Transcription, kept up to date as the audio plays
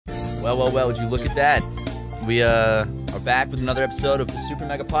Well, would you look at that? We are back with another episode of the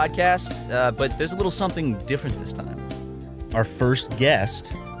SuperMega Podcast, but there's a little something different this time. Our first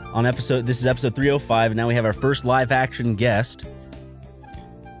guest on this is episode 305, and now we have our first live-action guest.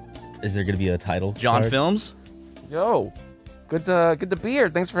 Is there going to be a title? John Films? Yo, good to be here.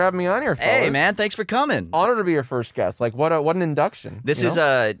 Thanks for having me on here, fellas. Hey, man, thanks for coming. Honored to be your first guest. Like, what an induction. This is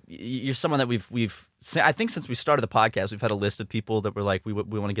you're someone that we've I think since we started the podcast, we've had a list of people that were like, we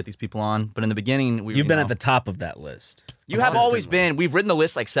want to get these people on. But in the beginning, you've been at the top of that list. You have always been. We've written the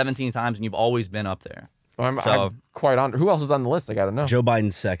list like 17 times, and you've always been up there. I'm quite honored. Who else is on the list? I got to know. Joe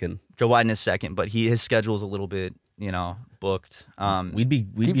Biden's second. Joe Biden is second, but his schedule is a little bit, booked. We'd be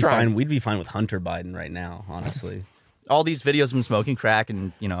fine. We'd be fine with Hunter Biden right now, honestly. All these videos of him smoking crack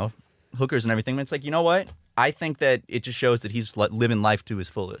and hookers and everything. It's like, you know what? I think that it just shows that he's living life to his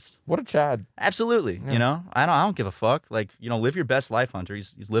fullest. What a Chad. Absolutely. Yeah. I don't give a fuck. Like, live your best life, Hunter.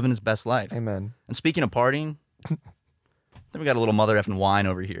 He's living his best life. Amen. And speaking of partying, then we got a little mother effing wine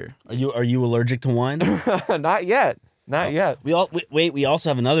over here. Are you allergic to wine? Not yet. Not yet. We also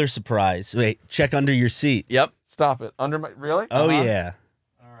have another surprise. Wait, check under your seat. Yep. Stop it. Under my really? Oh yeah.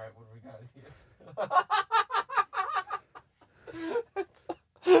 All right, what do we got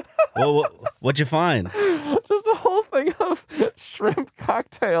here? Well, what'd you find? Just a whole thing of shrimp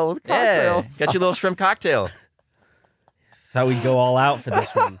cocktail with cocktails. Yeah, got your little shrimp cocktail. Thought we'd go all out for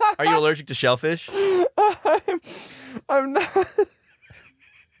this one. Are you allergic to shellfish? I'm not.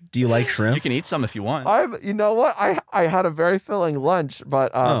 Do you like shrimp? You can eat some if you want. You know what? I had a very filling lunch,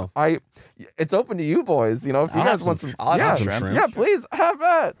 but it's open to you boys. If you guys want some, I'll have some shrimp. Yeah, please have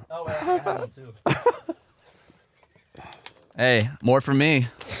that. Oh, wait, I have one too. Hey, more for me.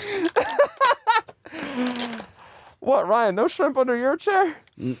 What, Ryan? No shrimp under your chair?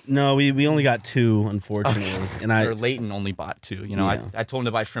 No, we only got two, unfortunately. And or Leighton only bought two. I told him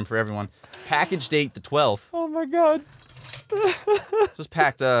to buy shrimp for everyone. Package date the 12th. Oh my God. This was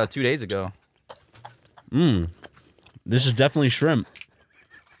packed 2 days ago. This is definitely shrimp.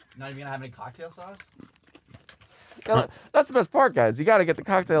 Not even gonna have any cocktail sauce? That's the best part, guys. You got to get the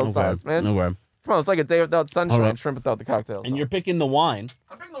cocktail sauce, man. No way. Come on, it's like a day without sunshine. Right. Shrimp without the cocktail. And you're picking the wine.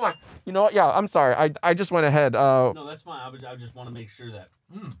 I'm picking the wine. You know what? Yeah, I'm sorry. I just went ahead. No, that's fine. I just want to make sure that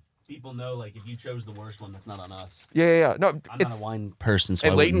people know, like, if you chose the worst one, that's not on us. Yeah. No, I'm not a wine person, so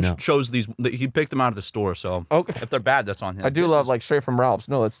Hey, Leighton chose these. He picked them out of the store, so if they're bad, that's on him. I do love like straight from Ralph's.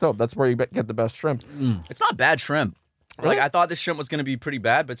 No, that's dope. That's where you get the best shrimp. It's not bad shrimp. Really? Like, I thought this shrimp was gonna be pretty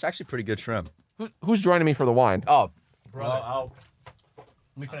bad, but it's actually pretty good shrimp. Who's joining me for the wine? Oh, brother.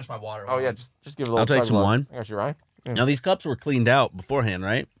 Let me finish my water. Oh yeah, just give it a little. I'll take some wine. I got you, Ryan. Yeah. Now, these cups were cleaned out beforehand,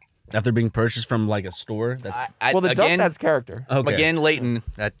 right? After being purchased from, like, a store? Well, the dust adds character. Okay. Again, Leighton,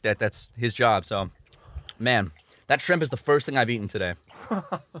 that's his job, so... Man, that shrimp is the first thing I've eaten today.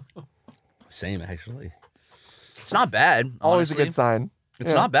 Same, actually. It's not bad, Always honestly. a good sign.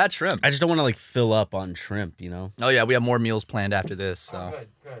 It's not bad shrimp. I just don't want to, like, fill up on shrimp, Oh, yeah, we have more meals planned after this, so...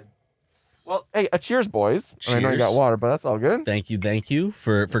 Good. Well, hey, a cheers, boys. Cheers. I know you got water, but that's all good. Thank you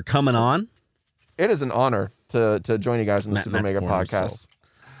for coming on. It is an honor to join you guys in the Matt's SuperMega pouring Podcast. himself.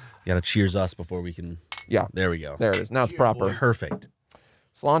 You gotta cheers us before we can... Yeah. There we go. There it is. Now it's proper. Perfect.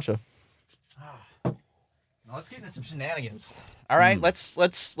 Sláinte. Now let's get into some shenanigans. All right, let's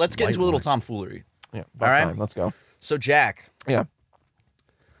get into a little tomfoolery. Yeah. All right. Time. Let's go. So, Jack. Yeah.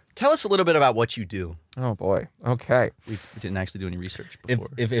 Tell us a little bit about what you do. Oh boy. Okay. We didn't actually do any research before.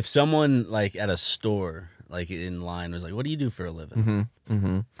 If someone, like, at a store, like, in line was like, what do you do for a living?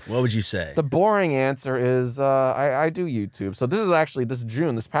 What would you say? The boring answer is I do YouTube. So this is actually this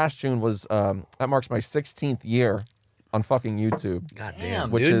past June was that marks my 16th year on fucking YouTube. God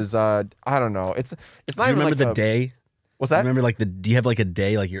damn, Which dude. is I don't know. It's not Do you even remember like the day? What's that? Remember, like, do you have, like, a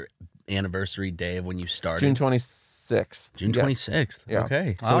day, like, your anniversary day of when you started? June 26th. June 26th. Yeah.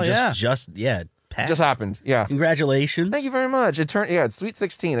 Okay. So just passed. Just happened. Yeah. Congratulations. Thank you very much. It turned it's sweet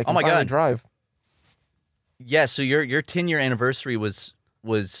 16. I can my finally God. drive. Yeah, so your 10-year anniversary was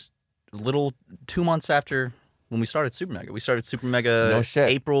a little 2 months after when we started SuperMega. We started SuperMega No shit.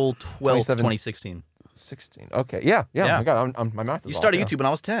 April 12th, 2016. 16. Okay. Yeah. Yeah. My God, I'm my math is You off, started yeah. YouTube when I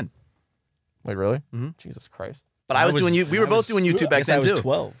was 10. Wait, really? Mhm. Jesus Christ. But I was doing we were both doing YouTube I back guess then I was too.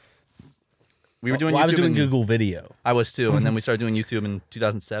 12. We were doing Well, YouTube. I was doing in- Google Video. I was too, and then we started doing YouTube in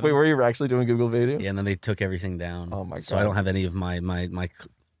 2007. Wait, were you actually doing Google Video? Yeah, and then they took everything down. Oh my So I God. don't have any of my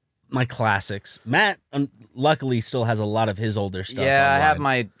classics. Matt, luckily, still has a lot of his older stuff. Yeah, I online. have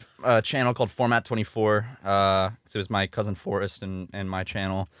my channel called Format 24. So it was my cousin Forrest and my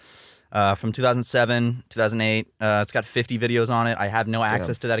channel. From 2007, 2008. It's got 50 videos on it. I have no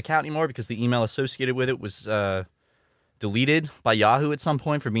access to that account anymore because the email associated with it was deleted by Yahoo at some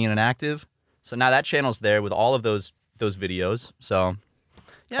point for being inactive. So now that channel's there with all of those videos. So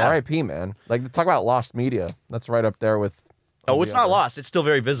yeah. R.I.P. man. Like talk about lost media. That's right up there with. Oh, it's not lost. It's still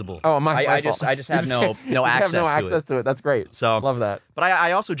very visible. Oh, my I fault. just have no access. Have no access to it. That's great. So love that. But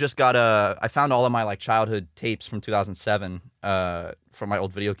I also just got I found all of my like childhood tapes from 2007 from my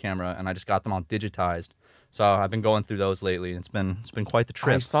old video camera, and I just got them all digitized. So I've been going through those lately. It's been quite the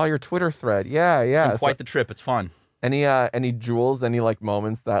trip. I saw your Twitter thread. Yeah. It's been quite the trip. It's fun. Any jewels? Any like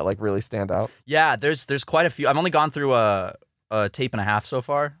moments that like really stand out? Yeah, there's quite a few. I've only gone through a tape and a half so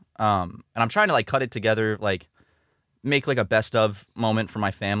far, and I'm trying to like cut it together, like make like a best of moment for my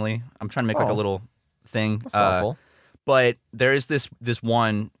family. I'm trying to make like a little thing. That's thoughtful. But there is this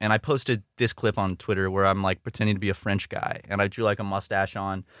one, and I posted this clip on Twitter where I'm like pretending to be a French guy, and I drew like a mustache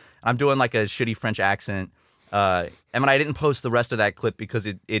on. I'm doing like a shitty French accent, and when I didn't post the rest of that clip because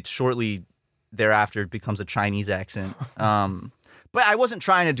it shortly thereafter becomes a Chinese accent. But I wasn't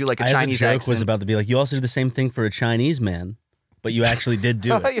trying to do like a Chinese joke accent. Was about to be like, you also did the same thing for a Chinese man. But you actually did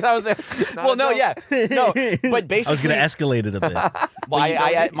do it. That was it. Well, no, yeah, no. But basically, I was going to escalate it a bit. Well,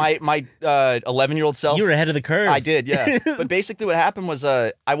 my 11-year-old self. You were ahead of the curve. I did, yeah. But basically, what happened was,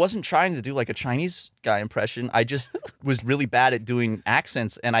 I wasn't trying to do like a Chinese guy impression. I just was really bad at doing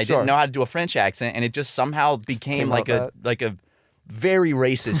accents, and I didn't know how to do a French accent, and it just somehow became like a very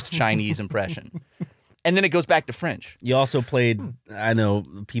racist Chinese impression. And then it goes back to French. You also played. I know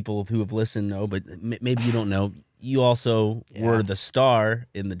people who have listened know, but maybe you don't know. You also were the star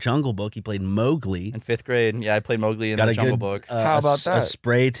in the Jungle Book. You played Mowgli. In 5th grade, yeah, I played Mowgli in the Jungle Book. How about that? A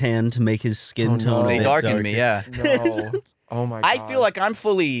spray tan to make his skin tone. They darkened me, yeah. No. Oh my God. I feel like I'm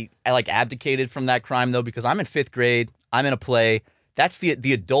fully abdicated from that crime though, because I'm in 5th grade. I'm in a play. That's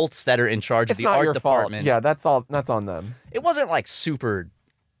the adults that are in charge of the art department. Yeah, that's all. That's on them. It wasn't like super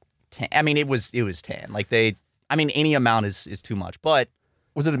tan. I mean, it was tan. Like any amount is too much, but.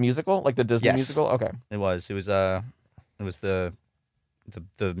 Was it a musical? Like the Disney musical? Okay. It was the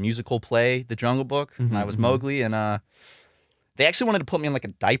musical play, The Jungle Book, and I was Mowgli, and they actually wanted to put me in like a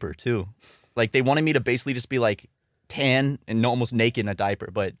diaper too. Like they wanted me to basically just be like tan and almost naked in a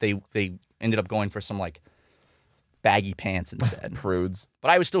diaper, but they ended up going for some like baggy pants instead. Prudes.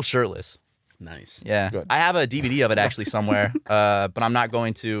 But I was still shirtless. Nice. Yeah. Good. I have a DVD of it actually somewhere, but I'm not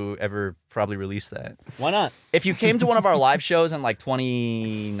going to ever probably release that. Why not? If you came to one of our live shows in like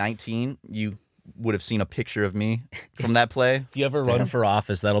 2019, you would have seen a picture of me from that play. If you ever run for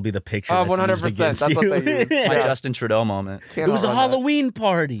office, that'll be the picture. Oh, that's 100%. used against That's you. what they use. My Justin Trudeau moment. It was a Halloween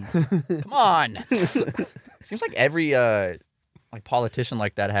party. Come on. Seems like every like politician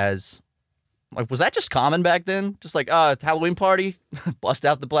like that has. Like, was that just common back then? Just like, it's Halloween party, bust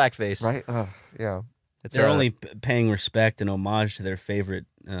out the blackface. Right? Yeah. They're only paying respect and homage to their favorite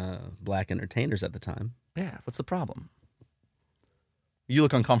black entertainers at the time. Yeah, what's the problem? You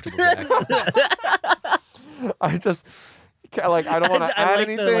look uncomfortable, Jack. I just, like, I don't want to add like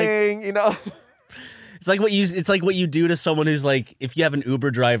anything, you know? It's like what you do to someone who's like, if you have an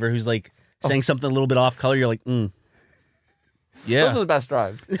Uber driver who's like saying something a little bit off color, you're like, yeah. Those are the best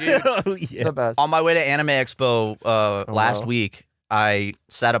drives. Oh, yeah. The best. On my way to Anime Expo last week, I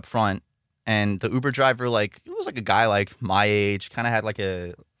sat up front, and the Uber driver, like, it was like a guy like my age, kind of had like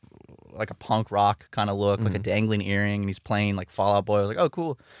a punk rock kind of look, like a dangling earring, and he's playing like Fall Out Boy. I was like, oh,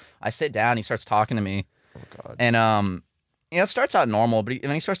 cool. I sit down, he starts talking to me. Oh, God. And, it starts out normal, but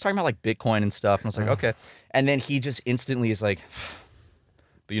then he starts talking about like Bitcoin and stuff, and I was like, okay. And then he just instantly is like,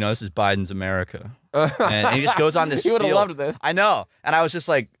 but this is Biden's America. And he just goes on this He would have spiel. loved this. I know. And I was just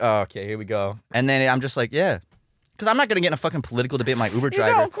like, oh, okay, here we go. And then I'm just like, yeah. Because I'm not going to get in a fucking political debate with my Uber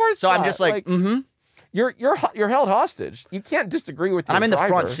driver. No, of course so not. I'm just like, You're held hostage. You can't disagree with your And I'm in the driver.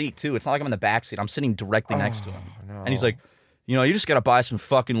 front seat, too. It's not like I'm in the back seat. I'm sitting directly next to him. No. And he's like, you just got to buy some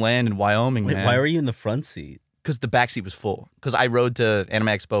fucking land in Wyoming, Wait, man. why were you in the front seat? Because the back seat was full. Because I rode to Anime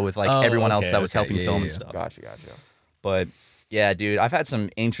Expo with like everyone else that was helping film and stuff. Gotcha. But yeah, dude, I've had some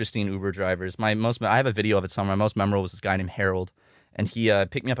interesting Uber drivers. I have a video of it somewhere. My most memorable was this guy named Harold, and he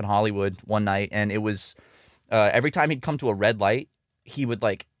picked me up in Hollywood one night, and it was every time he'd come to a red light, he would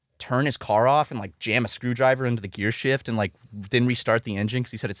like turn his car off and like jam a screwdriver into the gear shift and like then restart the engine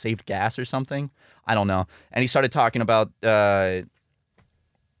because he said it saved gas or something. I don't know. And he started talking about like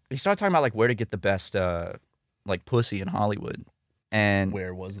where to get the best like pussy in Hollywood. And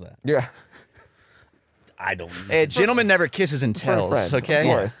Where was that? Yeah. I don't know. a gentleman never kisses and For a tells, friend, okay? Of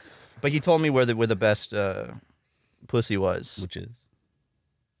course. But he told me where the best pussy was. Which is?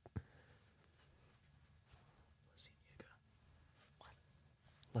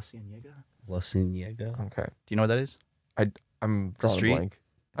 La Cienega? La Cienega. Okay. Do you know what that is? I'm It's a drawing a street? blank.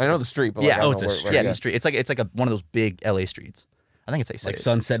 I know the street, but Yeah. like, I don't it's know a where- street. where- Yeah, it's a street. It's like one of those big LA streets. I think it's Like say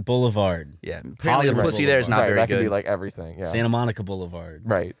Sunset Boulevard. Yeah. Apparently the Hollywood pussy there is not Right, very that good. could be like everything. Yeah. Santa Monica Boulevard.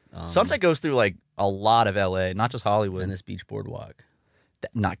 Right. Sunset goes through like a lot of LA, not just Hollywood. Venice Beach Boardwalk.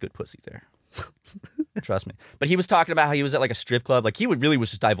 Not good pussy there. Trust me. But he was talking about how he was at like a strip club. Like he really was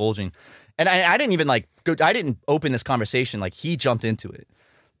just divulging. And I didn't even like go, I didn't open this conversation. Like he jumped into it.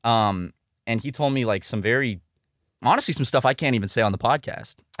 And he told me like honestly, some stuff I can't even say on the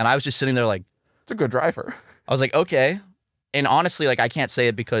podcast. And I was just sitting there like, It's a good driver. I was like, okay. And honestly, like I can't say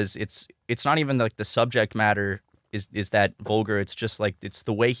it because it's not even like the subject matter is that vulgar. It's just like it's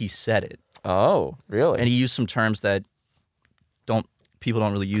the way he said it. Oh, really? And he used some terms that people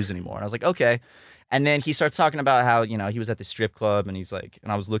don't really use anymore. And I was like, okay. And then he starts talking about how, he was at the strip club and he's like,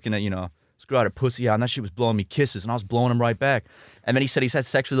 and I was looking at, this girl had her pussy out and that shit was blowing me kisses and I was blowing him right back. And then he said he's had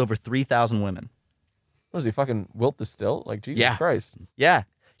sex with over 3,000 women. What was he fucking Wilt the Still? Like Jesus Yeah. Christ. Yeah.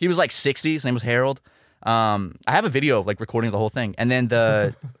 He was like 60. His name was Harold. I have a video of like recording the whole thing. And then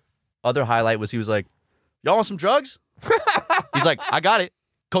the other highlight was he was like, y'all want some drugs? He's like, I got it.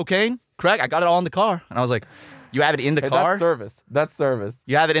 Cocaine, crack, I got it all in the car. And I was like, you have it in the Hey, car? that's service. That's service.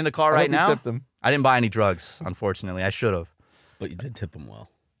 You have it in the car I right hope you now? tipped him. I didn't buy any drugs, unfortunately. I should have. But you did tip him well.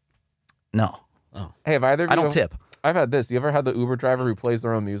 No. Hey, have either of I you? don't tip. I've had this. You ever had the Uber driver who plays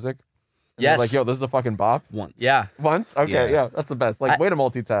their own music? And they're Yes. Like, yo, this is a fucking bop. Once. Yeah. Once? Okay, Yeah. yeah, that's the best. Like, way to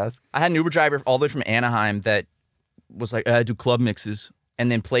multitask. I had an Uber driver all the way from Anaheim that was like, I do club mixes.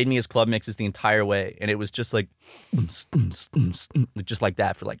 And then played me his club mixes the entire way. And it was just like, just like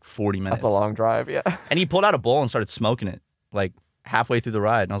that for like 40 minutes. That's a long drive, yeah. And he pulled out a bowl and started smoking it like halfway through the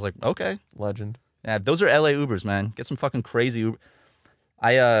ride. And I was like, okay. Legend. Yeah, those are LA Ubers, man. Get some fucking crazy Uber.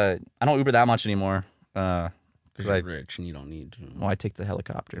 I don't Uber that much anymore. Because I- you're rich and you don't need to. Well, I take the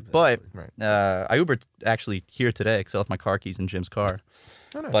helicopter. But Right. I Ubered actually here today because I left my car keys in Jim's car.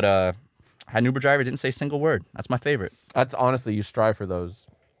 Oh, nice. But I had an Uber driver, didn't say a single word. That's my favorite. That's honestly, you strive for those.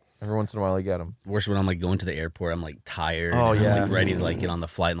 Every once in a while, you get them. Worse when I'm like going to the airport, I'm like tired. Oh, and yeah. I'm like ready to like get on the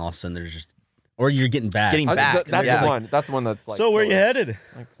flight, and all of a sudden there's just, or you're getting back. Getting back. That's yeah. the one. That's the one that's like. so where you killer. headed?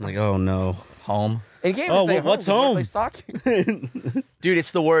 I'm like, oh no, Home. And you can't Oh, even say what's home? 'cause home? They stalk you. Dude,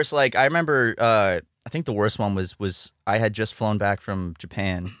 it's the worst. Like, I remember, I think the worst one was I had just flown back from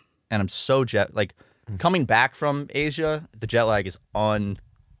Japan, and I'm so coming back from Asia, the jet lag is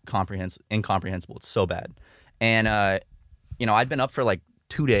incomprehensible. It's so bad. And, I'd been up for like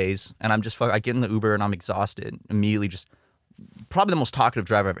 2 days, and I'm just, I get in the Uber, and I'm exhausted. Immediately just, probably the most talkative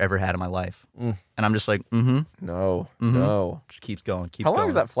driver I've ever had in my life. And I'm just like, No. just keeps going, keeps How going. long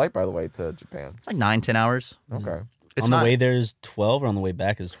is that flight, by the way, to Japan? It's like 9-10 hours. Okay. It's on not, the way there is 12, or on the way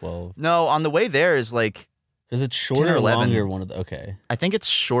back is 12? No, on the way there is like, Because it's 10 shorter or or 11. longer. One of the okay. I think it's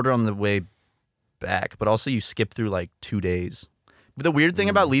shorter on the way back, but also you skip through like 2 days. But the weird thing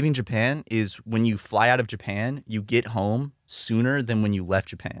about leaving Japan is when you fly out of Japan, you get home sooner than when you left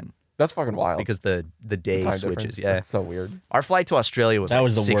Japan That's fucking wild. because the day Time switches. difference. Yeah. That's so weird. Our flight to Australia was That like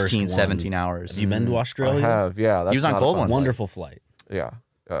was the 16, worst 17 one. hours. Have you been to I Australia? have, yeah. That's was on not a cold fun ones. flight. Wonderful flight. Yeah.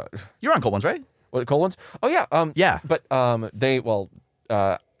 You were on cold ones, right? What, cold ones? Oh, yeah. Yeah. But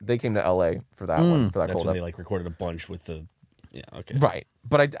they came to LA for that one, for that That's cold when up. they like recorded a bunch with the. Yeah. Okay. Right.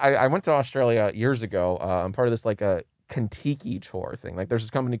 But I went to Australia years ago. I'm part of this like a Kentucky tour thing. Like there's this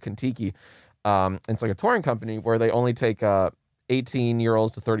company Kentucky. It's like a touring company where they only take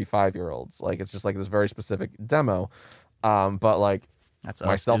 18-year-olds to 35-year-olds. Like it's just like this very specific demo. But like That's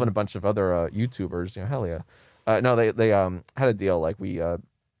myself us, and a dude. bunch of other YouTubers, hell yeah. No, they had a deal. Like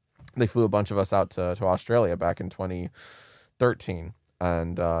they flew a bunch of us out to Australia back in 2013,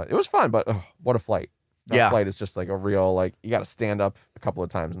 and it was fun. But what a flight! That flight is just like a real like you got to stand up a couple of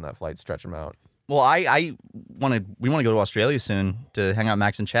times in that flight, stretch them out. Well, we want to go to Australia soon to hang out with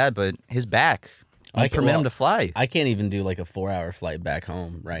Max and Chad, but his back won't permit him to fly. I can't even do like a 4-hour flight back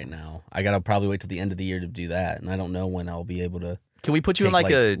home right now. I gotta probably wait till the end of the year to do that, and I don't know when I'll be able to. Can we put you in take,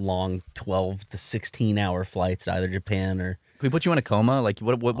 like a long 12 to 16-hour flights to either Japan or. Can we put you in a coma? Like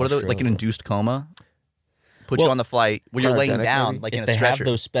what are the, like an Australia. induced coma? Put Well, you on the flight where you're laying cryogenic, down, maybe? like If in a they have stretcher.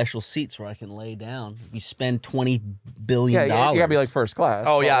 those special seats where I can lay down, we spend $20 billion. Yeah, you gotta be like first class.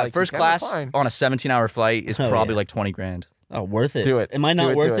 Oh but, yeah, like, you first can be class fine. on a 17-hour flight is Oh, probably yeah. like 20 grand. Oh, worth it. Do it. Am I not Do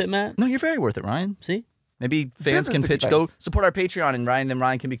it, worth do it, it. Matt? No, you're very worth it, Ryan. See? Maybe fans can Business pitch. Go expense. support our Patreon, and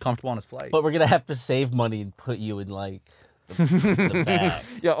Ryan can be comfortable on his flight. But we're gonna have to save money and put you in like the bag.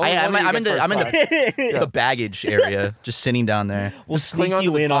 Yeah, only one of you I'm in gets the first class. the baggage area, just sitting down there. We'll cling sneak onto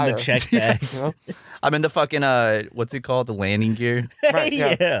you the in on the tire. check bag. You know? I'm in the fucking what's it called, the landing gear. Right,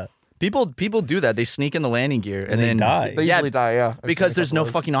 yeah. yeah. People do that. They sneak in the landing gear and they then die. They yeah, usually die. Yeah, I've seen because a there's couple no of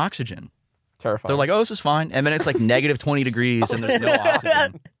those. fucking oxygen. Terrifying. They're like, oh, this is fine. And then it's like negative 20 degrees and there's no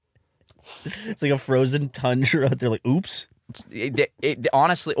oxygen. It's like a frozen tundra. They're like, oops.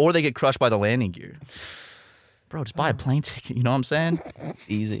 Honestly, or they get crushed by the landing gear. Bro, just buy a plane ticket. You know what I'm saying?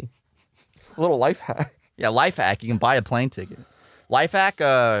 Easy. A little life hack. Yeah, life hack. You can buy a plane ticket. Life hack,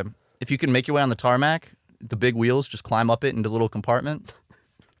 if you can make your way on the tarmac, the big wheels, just climb up it into a little compartment.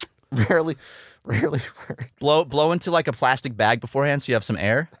 Rarely works. Blow into like a plastic bag beforehand so you have some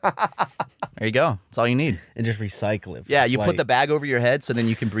air. There you go. That's all you need. And just recycle it. Yeah, you put the bag over your head so then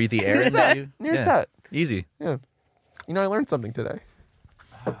you can breathe the air into you. You're set. Easy. Yeah. You know, I learned something today.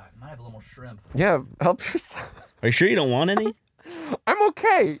 I might have a little more shrimp. Yeah, help yourself. Are you sure you don't want any? I'm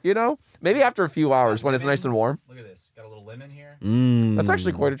okay, you know? Maybe after a few hours when it's nice and warm. Look at this. Got a little lemon here. That's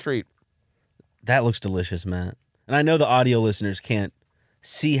actually quite a treat. That looks delicious, Matt. And I know the audio listeners can't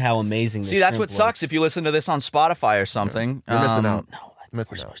see how amazing this See, that's shrimp what sucks looks. if you listen to this on Spotify or something. You're missing out. No, Missing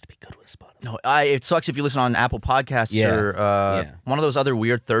we're out. supposed to be good with Spotify. No, it sucks if you listen on Apple Podcasts or one of those other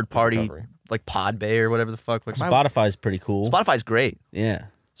weird third-party, Recovery. like Podbay or whatever the fuck. Like, Spotify's pretty cool. Spotify's great, Yeah.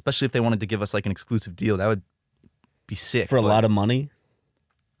 especially if they wanted to give us like an exclusive deal. That would be sick. For a lot of money.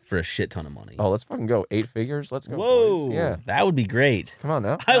 For a shit ton of money. Oh, let's fucking go. 8 figures. Let's go. Whoa. Boys. Yeah. That would be great. Come on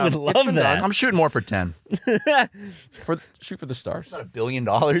now. I would love that. I'm shooting more for 10. Shoot for the stars. Is that $1 billion?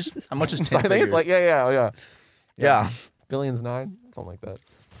 How much is 10 I think figures? it's like, yeah. yeah. Billions 9, something like that.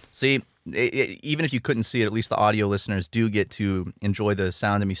 See, even if you couldn't see it, at least the audio listeners do get to enjoy the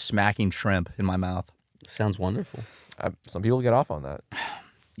sound of me smacking shrimp in my mouth. Sounds wonderful. Some people get off on that.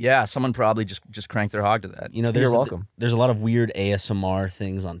 Yeah, someone probably just cranked their hog to that. You know, You're welcome. There's a lot of weird ASMR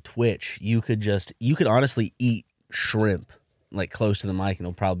things on Twitch. You could honestly eat shrimp like close to the mic, and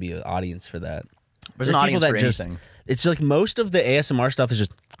there'll probably be an audience for that. There's an audience for anything. It's like most of the ASMR stuff is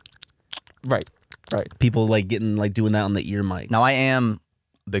just Right. people like getting like doing that on the ear mics. Now I am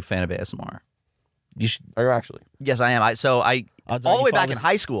a big fan of ASMR. You should. Are you actually? Yes, I am. Odds All are the you way back fall in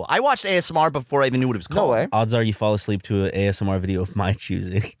high school, I watched ASMR before I even knew what it was called. No way. Odds are you fall asleep to an ASMR video of my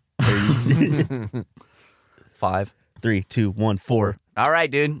choosing. 5, 3, 2, 1, 4. All right,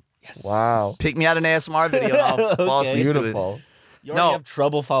 dude. Yes. Wow. Pick me out an ASMR video and I'll fall Okay. asleep to it. Beautiful. You already No. have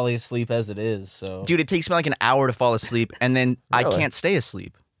trouble falling asleep as it is, so. Dude, it takes me like an hour to fall asleep, and then I Really? can't stay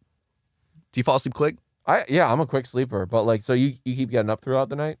asleep. Do you fall asleep quick? I'm a quick sleeper, but like, so you keep getting up throughout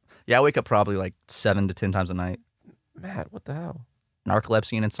the night? Yeah, I wake up probably like 7 to 10 times a night. Matt, what the hell?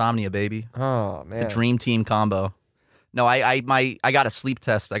 Narcolepsy and insomnia, baby. Oh man. The dream team combo. No, I got a sleep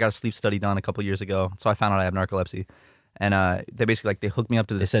test. I got a sleep study done a couple years ago, so I found out I have narcolepsy. And they basically like they hooked me up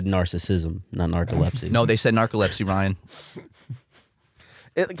to They this. said narcissism, not narcolepsy. No, they said narcolepsy, Ryan.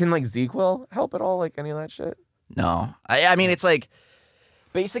 It can like ZQL help at all? Like any of that shit? No, I mean it's like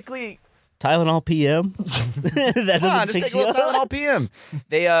basically. Tylenol PM? That Come on, doesn't just fix take a you little up. Tylenol PM.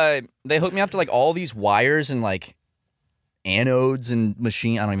 They hooked me up to like all these wires and like anodes and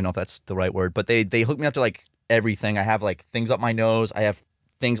machine. I don't even know if that's the right word, but they hooked me up to like everything. I have like things up my nose. I have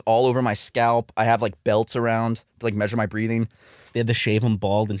things all over my scalp. I have like belts around to like measure my breathing. They had to shave him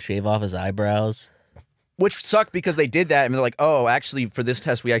bald and shave off his eyebrows. Which sucked because they did that and they're like, oh, actually for this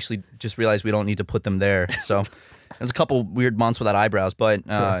test we actually just realized we don't need to put them there. So there's a couple weird months without eyebrows, but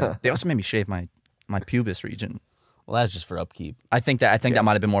they also made me shave my pubis region. Well, that's just for upkeep. I think that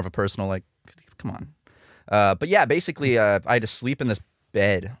might have been more of a personal like, come on. But yeah, basically I had to sleep in this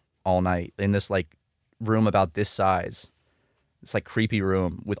bed all night in this like room about this size. It's like creepy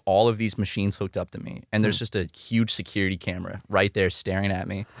room with all of these machines hooked up to me, and there's just a huge security camera right there staring at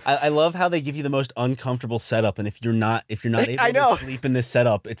me. I love how they give you the most uncomfortable setup, and if you're not able I know. to sleep in this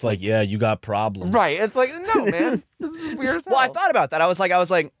setup, it's like, yeah, you got problems. Right. It's like, no, man. This is weird as hell. Well, I thought about that. I was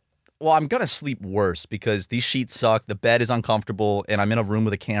like, well, I'm gonna sleep worse because these sheets suck. The bed is uncomfortable, and I'm in a room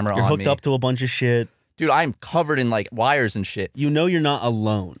with a camera You're on hooked me. up to a bunch of shit. Dude, I'm covered in like wires and shit. You know you're not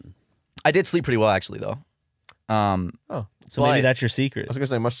alone. I did sleep pretty well actually, though. So maybe But- that's your secret. I was gonna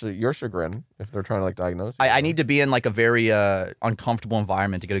say, much to your chagrin, if they're trying to like diagnose you. I need to be in like a very uncomfortable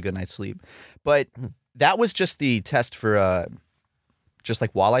environment to get a good night's sleep. But that was just the test for just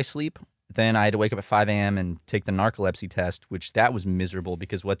like while I sleep. Then I had to wake up at 5 a.m. and take the narcolepsy test, which that was miserable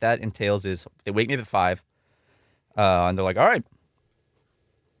because what that entails is they wake me up at 5 and they're like, all right,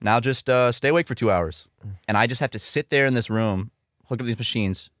 now just stay awake for 2 hours. And I just have to sit there in this room, hook up these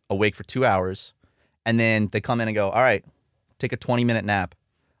machines, awake for 2 hours. And then they come in and go, all right, take a 20-minute nap.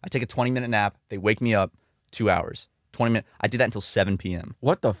 I take a 20-minute nap. They wake me up, 2 hours. 20 minutes. I did that until 7 p.m.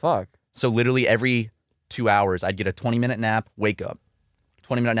 What the fuck? So literally every 2 hours, I'd get a 20-minute nap, wake up.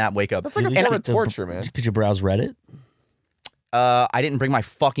 20-minute nap, wake up. That's like a You form of could- torture, man. Could you browse Reddit? I didn't bring my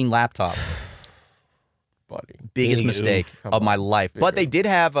fucking laptop. Buddy. biggest Big mistake oof. of my life. Big But they oof. did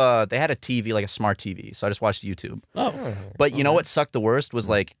have they had a TV, like a smart TV, so I just watched YouTube. Oh, But you know what sucked the worst was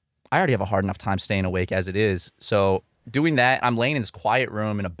like I already have a hard enough time staying awake as it is. So doing that, I'm laying in this quiet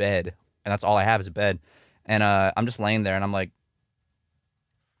room in a bed, and that's all I have is a bed. And I'm just laying there, and I'm like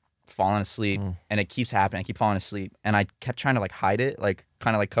falling asleep, and it keeps happening. I keep falling asleep, and I kept trying to like hide it, like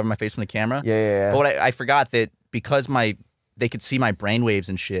kind of like cover my face from the camera. Yeah. But what I forgot that because they could see my brain waves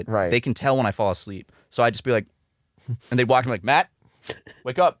and shit. Right. They can tell when I fall asleep. So I'd just be like, and they'd walk in like, Matt,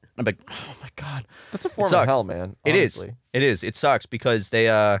 wake up. I'm like, oh my God. That's a form of sucked. hell, man. It is. Honestly. It is. It sucks because they,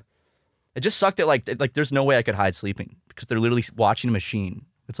 it just sucked that like there's no way I could hide sleeping because they're literally watching a machine.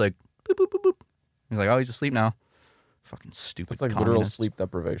 It's like, boop, boop, boop, boop. He's like, oh, he's asleep now. Fucking stupid. It's like literal communist. sleep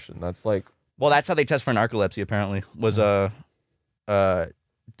deprivation. That's like, Well, that's how they test for narcolepsy. Apparently, was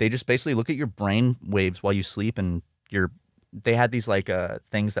they just basically look at your brain waves while you sleep, and they had these like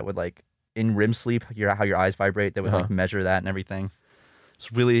things that would like in REM sleep, how your eyes vibrate. They would like measure that and everything.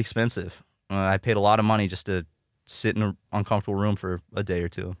 It's really expensive. I paid a lot of money just to sit in an uncomfortable room for a day or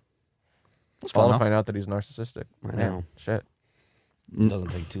two. It's all fun. to Though. find out that he's narcissistic. I Man, know. shit. It doesn't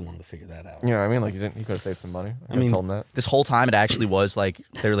take too long to figure that out. You know what I mean? Like, you could have saved some money. I mean- told him that. This whole time, it actually was like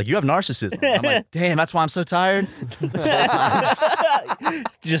they were like, "You have narcissism." I'm like, "Damn, that's why I'm so tired."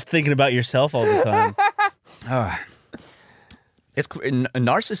 Just thinking about yourself all the time.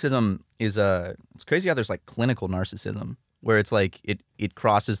 Narcissism is it's crazy how there's like clinical narcissism where it's like it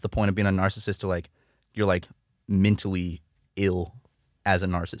crosses the point of being a narcissist to like you're like mentally ill as a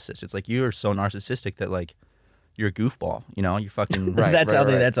narcissist. It's like you're so narcissistic that like you're a goofball, you know? You fucking Right, that's how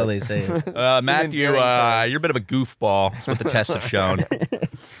right. that's how they say it. Matthew, endearing term. you're a bit of a goofball. That's what the tests have shown.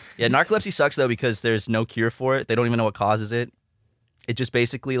 Yeah, narcolepsy sucks though because there's no cure for it. They don't even know what causes it. It just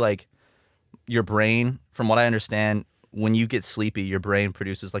basically like your brain, from what I understand, when you get sleepy, your brain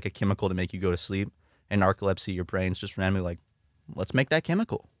produces like a chemical to make you go to sleep. And narcolepsy, your brain's just randomly like, let's make that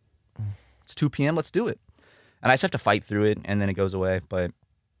chemical. It's 2 p.m., let's do it. And I just have to fight through it, and then it goes away. But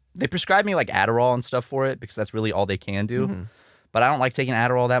they prescribe me like Adderall and stuff for it because that's really all they can do. But I don't like taking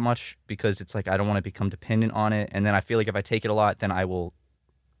Adderall that much because it's like I don't want to become dependent on it. And then I feel like if I take it a lot, then I will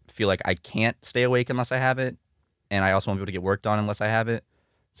feel like I can't stay awake unless I have it. And I also won't be able to get work done unless I have it.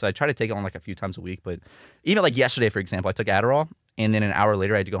 So I try to take it on like a few times a week. But even like yesterday, for example, I took Adderall, and then an hour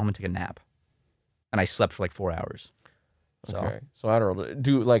later I had to go home and take a nap. And I slept for like 4 hours. So Okay. So Adderall.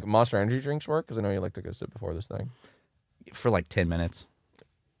 Do like Monster Energy drinks work? Because I know you like to go sit before this thing. for like 10 minutes.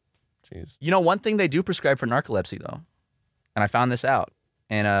 Jeez. You know, one thing they do prescribe for narcolepsy, though, and I found this out,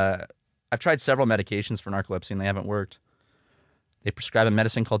 and I've tried several medications for narcolepsy, and they haven't worked. They prescribe a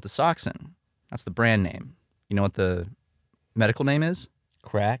medicine called Desoxin. That's the brand name. You know what the medical name is?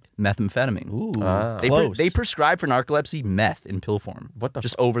 Crack. Methamphetamine. Ooh, Ah. close. They prescribe for narcolepsy meth in pill form. What the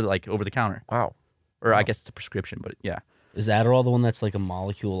Just over the counter. Wow. Or I guess it's a prescription, but yeah. Is Adderall the one that's like a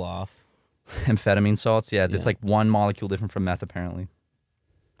molecule off? Amphetamine salts, yeah. It's like one molecule different from meth, apparently.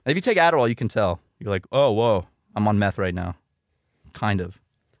 And if you take Adderall, you can tell. You're like, oh, whoa, I'm on meth right now. Kind of.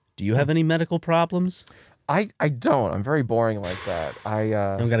 Do you have any medical problems? I don't. I'm very boring like that. You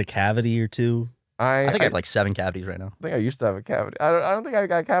don't got a cavity or two? I think I have like 7 cavities right now. I think I used to have a cavity. I don't think I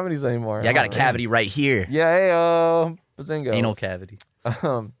got cavities anymore. Yeah, I got a cavity right here. Yeah, hey, bazingo. Anal cavity.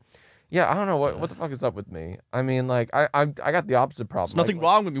 Yeah, I don't know what the fuck is up with me. I mean, like I got the opposite problem. There's nothing Like,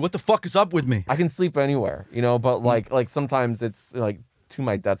 wrong with me. What the fuck is up with me? I can sleep anywhere, you know, but like sometimes it's like to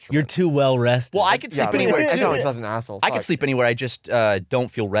my detriment. You're too well rested. Well, I could sleep but anywhere I know too. it's such an asshole. I could Fuck. sleep anywhere. I just don't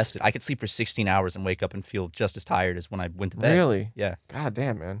feel rested. I could sleep for 16 hours and wake up and feel just as tired as when I went to bed. Really? Yeah. God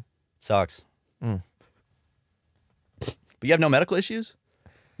damn, man. It sucks. Mm. But you have no medical issues?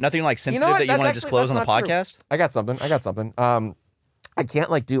 Nothing like sensitive what? that you That's want to actually- disclose on the that's not true. podcast? I got something. I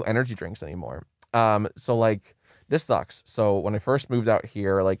can't like do energy drinks anymore. So like this sucks. So when I first moved out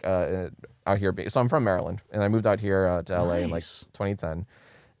here, like out here, so I'm from Maryland, and I moved out here to LA in like Nice. 2010,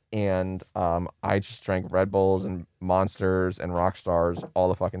 and I just drank Red Bulls and Monsters and Rockstars all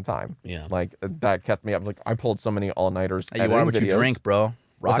the fucking time. Yeah. Like that kept me up. Like I pulled so many all nighters. Hey, you are what you drink, bro.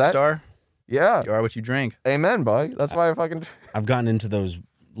 What's that? Rockstar, Yeah. you are what you drink. Amen, buddy. That's why I fucking. I've gotten into those.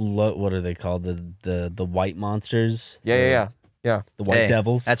 What are they called? The white monsters. Yeah. The white Hey,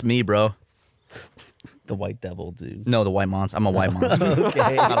 devils. That's me, bro. the white devil, dude. No, the white monster. I'm a white monster.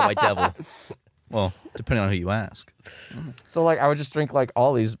 Okay. Not a white devil. Well, depending on who you ask. So like I would just drink like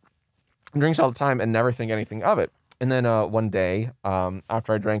all these drinks all the time and never think anything of it. And then one day,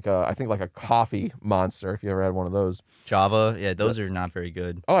 after I drank I think like a coffee monster, if you ever had one of those. Java, yeah, those are not very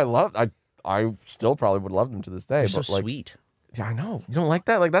good. Oh, I still probably would love them to this day. They're but so like, sweet. yeah, I know. You don't like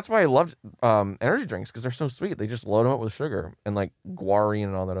that? Like that's why I loved energy drinks because they're so sweet. They just load them up with sugar and like guarine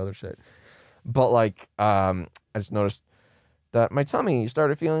and all that other shit. But like I just noticed that my tummy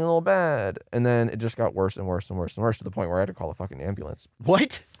started feeling a little bad, and then it just got worse and worse and worse and worse to the point where I had to call a fucking ambulance.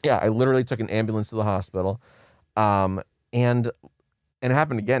 What? Yeah, I literally took an ambulance to the hospital, and it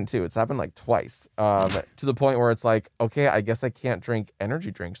happened again too. It's happened like twice, to the point where it's like, okay, I guess I can't drink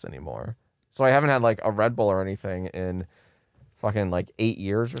energy drinks anymore. So I haven't had like a Red Bull or anything in fucking like 8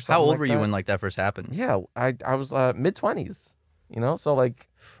 years or something. How old like were you that. when like that first happened? Yeah, I was mid-20s. You know, so like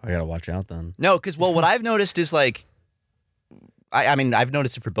I gotta watch out then. No, because what I've noticed is like, I mean, I've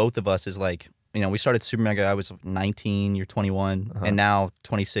noticed it for both of us is like, you know, we started SuperMega, I was 19, you're 21, and now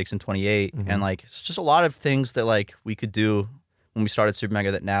 26 and 28. And like, it's just a lot of things that like we could do when we started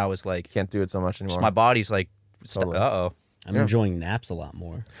SuperMega that now is like, can't do it so much anymore. just my body's like, Totally. uh-oh. I'm enjoying naps a lot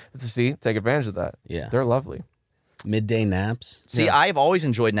more. See, take advantage of that. Yeah. They're lovely. Midday naps. See, I've always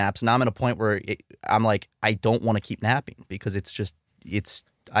enjoyed naps, and I'm at a point where I'm like, I don't want to keep napping because it's just,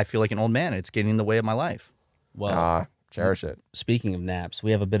 I feel like an old man, and it's getting in the way of my life. Well, Cherish it. speaking of naps,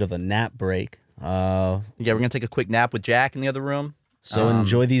 we have a bit of a nap break. Yeah, we're going to take a quick nap with Jack in the other room. So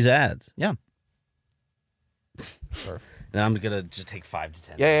enjoy these ads. Yeah. Sure. And I'm gonna just take 5 to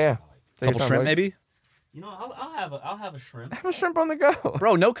 10. Yeah. Take your Couple time, shrimp, buddy. maybe? You know, I'll have a shrimp Have a shrimp on the go.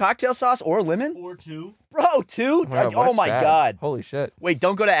 Bro, no cocktail sauce or lemon? or two. Bro, two? God, Oh what's my that? God. Holy shit. Wait,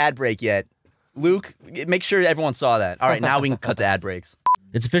 don't go to ad break yet. Luke, make sure everyone saw that. All right, now we can cut to ad breaks.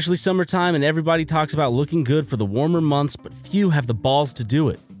 It's officially summertime and everybody talks about looking good for the warmer months, but few have the balls to do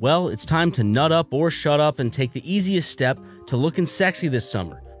it. Well, it's time to nut up or shut up and take the easiest step to looking sexy this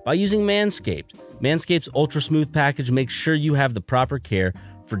summer by using Manscaped. Manscaped's Ultra Smooth package makes sure you have the proper care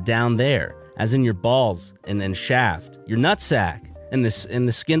for down there, as in your balls and then shaft, your nutsack, and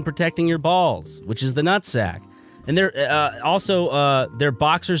the skin protecting your balls, which is the nutsack. And their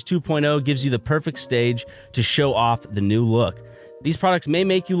Boxers 2.0 gives you the perfect stage to show off the new look. These products may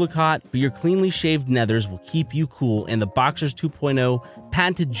make you look hot, but your cleanly shaved nethers will keep you cool, and the Boxers 2.0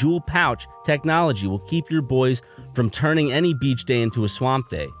 patented jewel pouch technology will keep your boys from turning any beach day into a swamp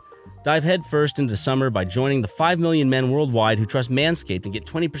day. Dive headfirst into summer by joining the 5 million men worldwide who trust Manscaped and get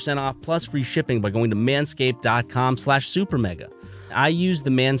 20% off plus free shipping by going to manscaped.com/supermega. I use the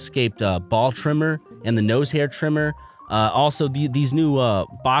Manscaped ball trimmer and the nose hair trimmer. Also, these new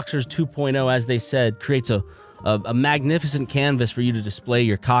Boxers 2.0, as they said, creates a magnificent canvas for you to display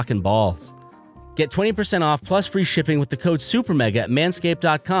your cock and balls. Get 20% off plus free shipping with the code SuperMega at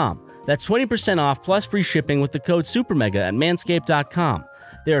manscaped.com. That's 20% off plus free shipping with the code SuperMega at manscaped.com.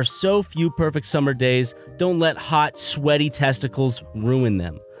 There are so few perfect summer days. Don't let hot, sweaty testicles ruin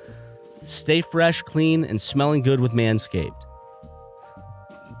them. Stay fresh, clean, and smelling good with Manscaped.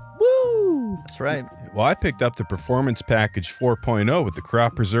 Woo! That's right. Well, I picked up the Performance Package 4.0 with the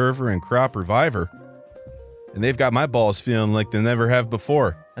Crop Preserver and Crop Reviver. And they've got my balls feeling like they never have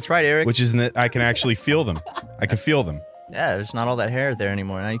before. That's right, Eric. Which is that I can actually feel them. I can feel them. Yeah, there's not all that hair there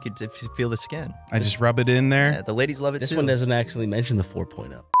anymore. Now you could feel the skin. I just rub it in there. Yeah, the ladies love it This too. one doesn't actually mention the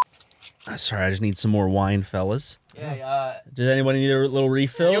 4.0. Sorry, I just need some more wine, fellas. Yeah, Did anybody need a little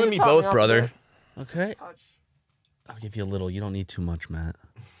refill? you and me both, brother. Okay. I'll give you a little. You don't need too much, Matt.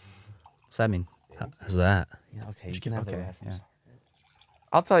 What's that mean? How's that? Yeah, okay, you can have the Okay, rest. yeah.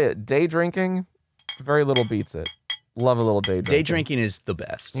 I'll tell you, day drinking, very little beats it. Love a little day drinking. Day drinking is the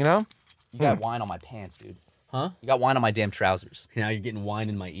best. You know? You got wine on my pants, dude. Huh? You got wine on my damn trousers. Now you're getting wine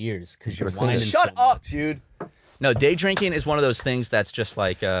in my ears because you're Gotta finish. whining Shut so up, much. dude. No, day drinking is one of those things that's just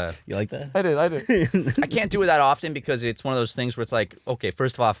like, You like that? I did. I can't do it that often because it's one of those things where it's like, okay,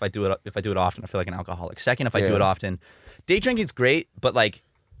 first of all, if I do it often, I feel like an alcoholic. Second, if I do Yeah. it often, day drinking's great, but like,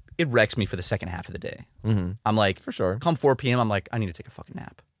 it wrecks me for the second half of the day. Mm-hmm. I'm like, For sure. come 4 p.m., I'm like, I need to take a fucking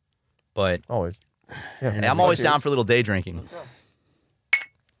nap. But Always. Yeah. I'm always down for a little day drinking.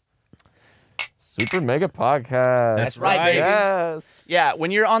 Super Mega Podcast. That's right, baby. Yes. Yeah,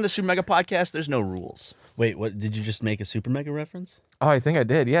 when you're on the Super Mega Podcast, there's no rules. Wait, what? Did you just make a Super Mega reference? Oh, I think I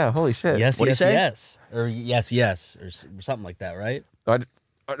did. Yeah. Holy shit. Yes, What'd he yes, say? yes. Or yes, or something like that, right?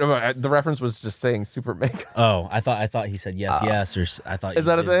 The reference was just saying Super Mega. Oh, I thought he said yes, yes, or I thought. Is you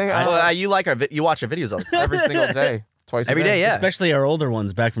that a did. thing? Well, you like you watch our videos all the time. Every single day. Twice a Every day, yeah. Especially our older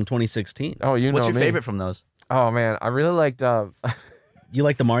ones back from 2016. Oh, you What's know your me. favorite from those? Oh, man. I really liked... You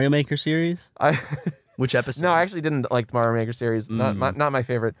like the Mario Maker series? Which episode? No, I actually didn't like the Mario Maker series. Not my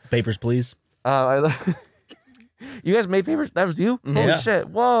favorite. Papers, Please. You guys made papers? That was you? Holy Yeah. shit.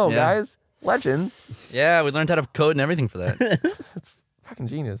 Whoa, Yeah. guys. Legends. Yeah, we learned how to code and everything for that. It's fucking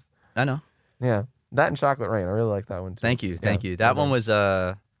genius. I know. Yeah. That and Chocolate Rain. I really like that one, too. Thank you, Yeah. thank you. That one was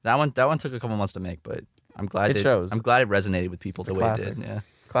that one took a couple months to make, but I'm glad It shows. I'm glad it resonated with people the way it classic. did. Yeah.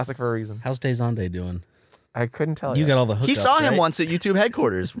 Classic for a reason. How's Days on Day doing? I couldn't tell you. You got all the hookups, He saw him right? once at YouTube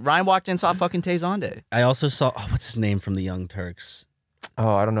headquarters. Ryan walked in, saw fucking Tay Zonde. I also saw, what's his name from the Young Turks?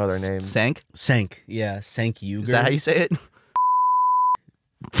 Oh, I don't know their names. Sank? Sank. Yeah, Sank Uger. Is that how you say it?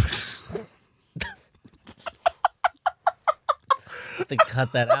 To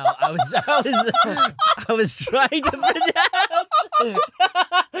cut that out. I was trying to pronounce. I was trying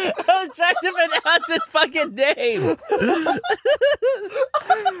to pronounce his fucking name.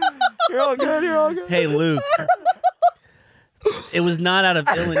 You're all good. You're all good. Hey, Luke. It was not out of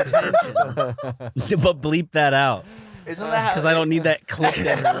ill intention, but bleep that out Isn't that because I don't need that clipped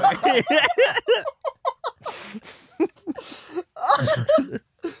everywhere.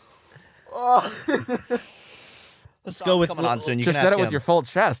 Let's go with coming on soon. You Just can said ask it with him. your full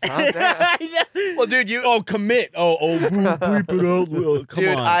chest, huh? Damn. Well, dude, you. Oh, commit. Bleep it out. Come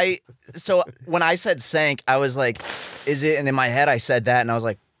Dude, on. So when I said sank, I was like, is it? And in my head, I said that, and I was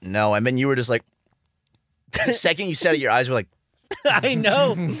like, no. And then you were just like, the second you said it, your eyes were like, I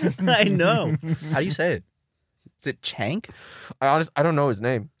know. I know. how do you say it? Is it Chank? I don't know his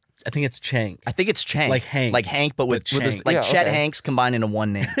name. I think it's Chank. I think it's Chank. Like Hank. Like Hank, but with But Chank. like Yeah, Chet okay. Hanks combined into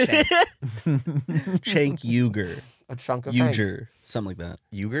one name. Chank. Chank Uger. A chunk of Hanks. Uger. Something like that.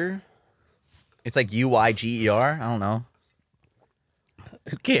 Uger? It's like Uyger. I don't know.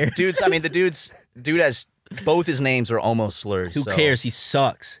 Who cares? Dude has both his names are almost slurs. Who so. cares? He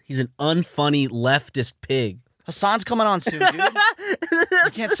sucks. He's an unfunny leftist pig. Hassan's coming on soon, dude.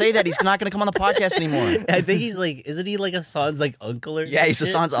 You can't say that. He's not going to come on the podcast anymore. I think he's like, isn't he like Hassan's like uncle or Yeah, he's some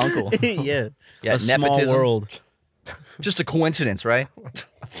shit? Hassan's uncle. Yeah. Yeah, A small nepotism. world. Just a coincidence, right?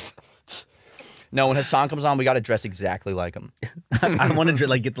 No, when Hassan comes on, we got to dress exactly like him. I want to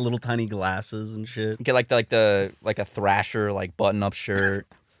like get the little tiny glasses and shit. Get like a Thrasher like button up shirt.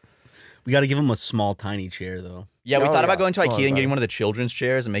 We got to give him a small tiny chair though. Yeah, we Oh, thought yeah. about going to Oh, IKEA and sorry. getting one of the children's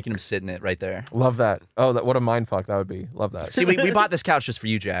chairs and making him sit in it right there. Love that. Oh, what a mind fuck that would be. Love that. See, we bought this couch just for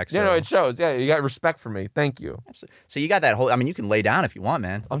you, Jack. So. Yeah, no, it shows. Yeah, you got respect for me. Thank you. So you got that whole. I mean, you can lay down if you want,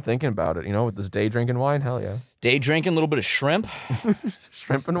 man. I'm thinking about it. With this day drinking wine. Hell yeah. Day drinking, a little bit of shrimp.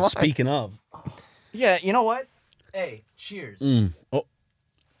 Shrimp and wine. Speaking of. Yeah, you know what? Hey, cheers. Oh,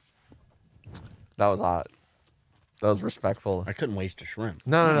 That was hot. That was respectful. I couldn't waste a shrimp.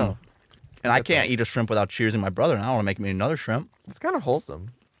 No. And I can't eat a shrimp without cheersing my brother, and I don't want to make me another shrimp. It's kind of wholesome.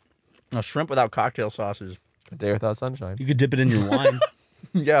 No, shrimp without cocktail sauces. A day without sunshine. You could dip it in your wine.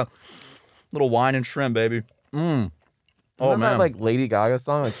 Yeah. Little wine and shrimp, baby. Oh, Isn't man. that like Lady Gaga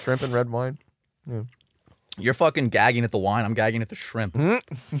song, like shrimp and red wine? You're fucking gagging at the wine. I'm gagging at the shrimp.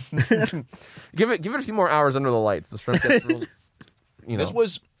 Give it a few more hours under the lights. The shrimp gets real, This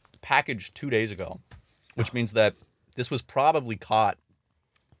was packaged 2 days ago, which means that this was probably caught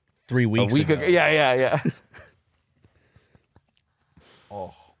 3 a weeks week ago. ago. Yeah.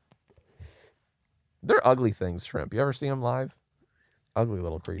 Oh. They're ugly things, shrimp. You ever see them live? Ugly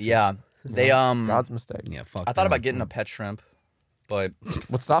little creatures. Yeah. They God's mistake. Yeah, fuck. I thought about getting a pet shrimp, but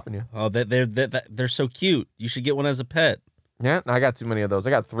What's stopping you? Oh, they're so cute. You should get one as a pet. Yeah, I got too many of those.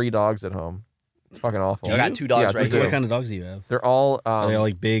 I got 3 dogs at home. It's fucking awful. I got 2 dogs Yeah, right two. here. What kind of dogs do you have? They're all Are they all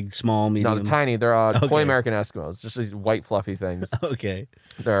like big, small, no, medium? they're tiny. They're Okay. toy American Eskimos. Just these white fluffy things. Okay.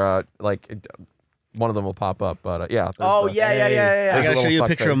 They're one of them will pop up, but yeah. Oh, there's, yeah. I There's a gotta show little you a fuck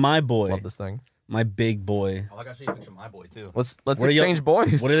picture of face. my boy, Love this thing. my big boy. Oh, I got to show you a picture of my boy, too. Let's What are you- exchange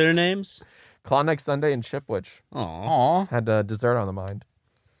boys. What are their names? Klondike Sunday and Chipwich. Aw. Aw. Had dessert on the mind.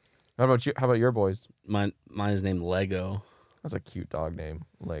 How about you? How about your boys? Mine is named Lego. That's a cute dog name,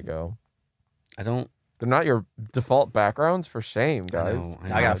 Lego. I don't. They're not your default backgrounds. For shame, guys. know.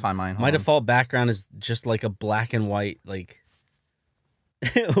 I got to find mine. My Hold on. default background is just like a black and white like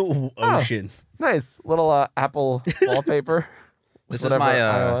ocean. Nice little Apple wallpaper. This is Whatever, my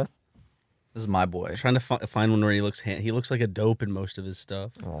iOS. this is my boy. I'm trying to find one where he looks like a dope in most of his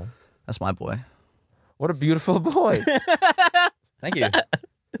stuff. Oh, That's my boy. what a beautiful boy. Thank you.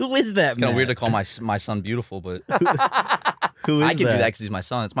 Who is that, It's kind man? of weird to call my son beautiful, but Who is I can that? do that because he's my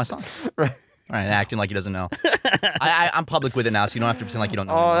son. It's my son. Right. All right, acting like he doesn't know. I'm public with it now, so you don't have to pretend like you don't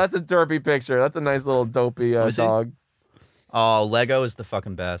know. Oh, anymore. that's a derpy picture. That's a nice little dopey Let me see. dog. Oh, Lego is the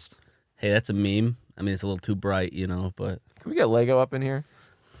fucking best. Hey, that's a meme. I mean, it's a little too bright, but Can we get Lego up in here?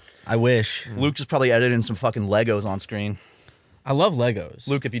 I wish. Luke just probably edited some fucking Legos on screen. I love Legos.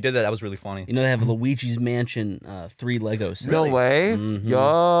 Luke, if you did that, that was really funny. You know they have Luigi's Mansion 3 Legos. No way. Mhm. Yo.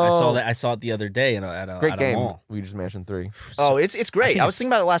 I saw that. I saw it the other day at a Great at a game. mall. We just mentioned 3. Oh, it's great. think I was it's- thinking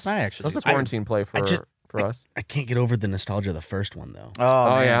about it last night, actually. That's a It's great. quarantine play for us. I can't get over the nostalgia of the first one though. Oh,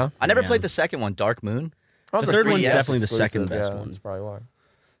 man. yeah? I never Yeah. played the second one, Dark Moon. Oh, it's The a third one's 3DS definitely the exclusive. second best Yeah, one. That's probably why.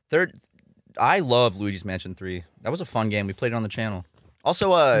 Third, I love Luigi's Mansion 3. That was a fun game. We played it on the channel.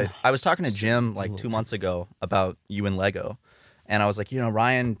 Also, I was talking to Jim like 2 months ago about you and Lego, and I was like,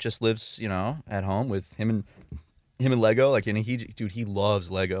 Ryan just lives, at home with him and Lego, like, and he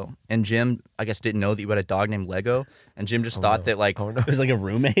loves Lego. And Jim, I guess, didn't know that you had a dog named Lego, and Jim just thought that like, It was like a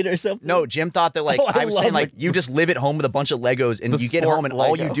roommate or something. no, Jim thought that like I was saying like you just live at home with a bunch of Legos, and you get home and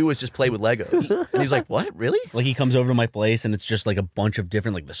all you do is just play with Legos. And he's like, what, really? Like he comes over to my place and it's just like a bunch of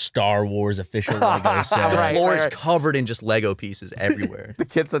different, like the Star Wars official Lego set. The floor is covered in just Lego pieces everywhere. The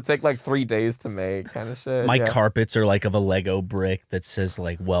kits that take like 3 days to make, kind of shit. My carpets are like of a Lego brick that says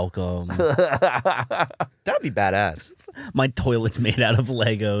like welcome. That'd be badass. My toilet's made out of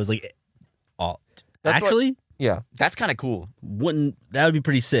Legos. Like, actually, yeah, that's kind of cool. That would be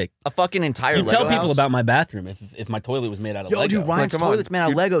pretty sick. A fucking entire You Lego tell people house? about my bathroom if my toilet was made out of Lego. Dude, Ryan's come on. toilet's made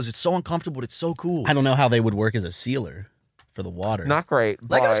out of Legos. It's so uncomfortable, but it's so cool. I don't know how they would work as a sealer for the water. not great.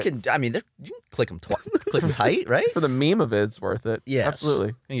 But Legos can, I mean, you can click them tight, right? for the meme of it, it's worth it. Yes.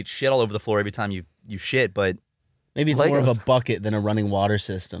 Absolutely. You get shit all over the floor every time you shit, but Maybe it's more of a Legos. bucket than a running water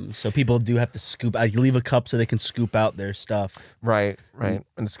system. So people do have to scoop. I leave a cup so they can scoop out their stuff. Right. And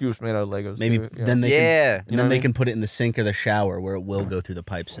the scoop's made out of Legos. Maybe too, yeah. then they Yeah. can, You know then what I they mean? can put it in the sink or the shower where it will go through the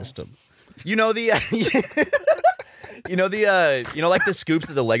pipe system. you know the like the scoops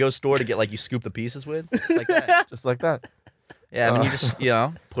at the Lego store to get like you scoop the pieces with, like that. just like that. Yeah, I mean, you just put it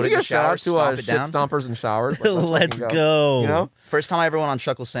in We the got shout shower, out to stomp it shit down. stompers and showers. Let's fucking go. You know, First time I ever went on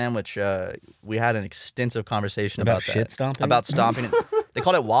Chuckle Sandwich, we had an extensive conversation About about shit that. stomping? About stomping it. They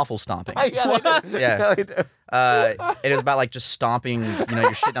called it waffle stomping. yeah, they do. Yeah. They do. It was about like just stomping,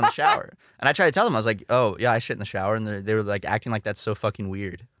 your shit down the shower. And I tried to tell them, I was like, oh yeah, I shit in the shower, and they were like acting like that's so fucking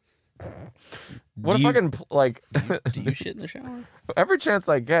weird. What Do if you- I can like Do you shit in the shower? every chance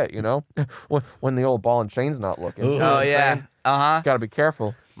I get, when the old ball and chain's not looking. Ooh. You know what Oh I'm yeah, saying? Gotta be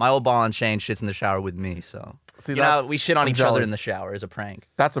careful. My old ball and chain shits in the shower with me, so See, we shit on I'm each other jealous. in the shower as a prank.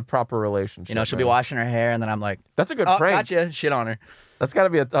 That's a proper relationship. She'll be man. washing her hair, and then I'm like, That's a good oh, prank. gotcha, shit on her. That's got to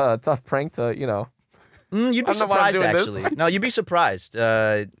be a tough prank to, You'd I be don't know why I'm surprised, doing this. actually. No, you'd be surprised.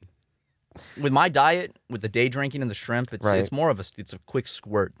 With my diet, with the day drinking and the shrimp, it's Right. more of it's a quick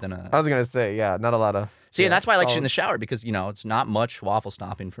squirt than a. I was gonna say, yeah, not a lot of. See, and that's why I like shit in solid- the shower because it's not much waffle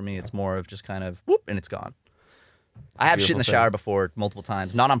stomping for me. It's more of just kind of whoop and it's gone. I have shit in the beautiful thing. shower before multiple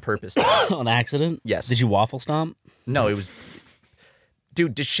times, not on purpose. On accident? Yes. Did you waffle stomp? No, it was,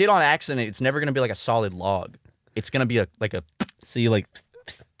 dude. To shit on accident, it's never gonna be like a solid log. It's gonna be like a So you like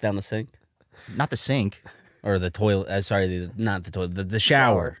down the sink not the sink. or the toilet? Not the toilet. The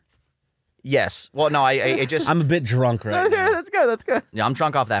shower. Yes. Well, no, I just I'm a bit drunk right Yeah, now. that's good. That's good. yeah, I'm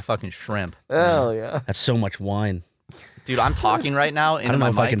drunk off that fucking shrimp, Hell yeah. That's so much wine. dude. I'm talking right now I into don't know my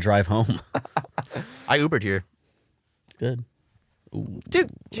if mic. I can drive home. I Ubered here, Good.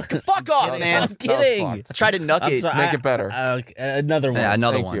 dude. Fuck off, man. I'm kidding. fucked. I tried to nuck I'm it. sorry, Make it better. Another one. Yeah,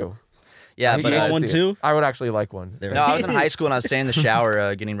 another Thank one. you. Yeah, You but got to one see it. too? I would actually like one. There. no, I was in high school and I was staying in the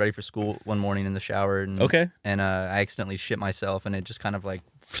shower, getting ready for school one morning in the shower. And, Okay. And I accidentally shit myself, and it just kind of like,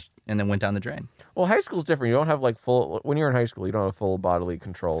 and then went down the drain. Well, high school's different. You don't have like when you're in high school, you don't have full bodily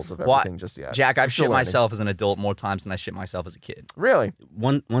controls of Well, everything just yet. Jack, I've You're still shit learning. myself as an adult more times than I shit myself as a kid. Really?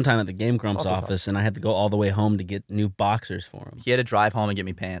 One time at the Game Grumps Awful tough. office, and I had to go all the way home to get new boxers for him. He had to drive home and get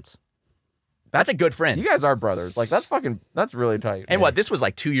me pants. That's a good friend. You guys are brothers. Like that's really tight. And what? This was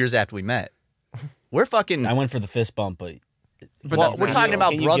like 2 years after we met. We're fucking. I went for the fist bump, but well, that's we're not talking you.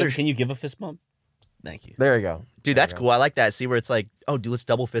 about can brothers. Can you give a fist bump? Thank you. There you go. Dude, that's cool. I like that. See where it's like, oh, dude, let's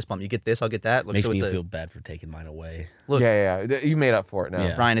double fist bump. You get this, I'll get that. Look, Makes so me it's feel bad for taking mine away. Look. Yeah. You made up for it now.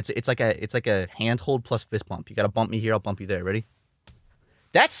 Yeah. Ryan, it's like a handhold plus fist bump. You got to bump me here, I'll bump you there. Ready?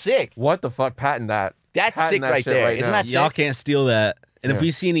 That's sick. What the fuck? Patent that. That's Patent sick that right shit there. right Isn't now. that sick? Y'all can't steal that. And if Yeah.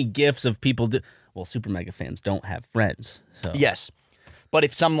 we see any gifs of people do, well, Super Mega fans don't have friends. So. Yes. But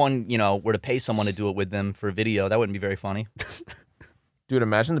if someone, were to pay someone to do it with them for a video, that wouldn't be very funny. Dude,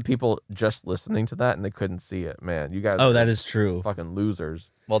 imagine the people just listening to that and they couldn't see it. Man, you guys. Oh, are that is true. fucking losers.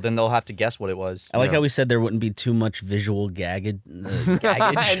 Well, then they'll have to guess what it was. I like Yeah. how we said there wouldn't be too much visual gaggadry.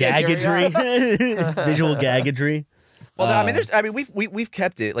 Visual gaggadry. Well, I mean, we've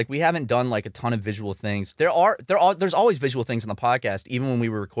kept it. Like, we haven't done like a ton of visual things. There's always visual things in the podcast, even when we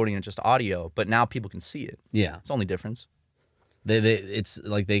were recording it just audio. But now people can see it. Yeah. It's the only difference. It's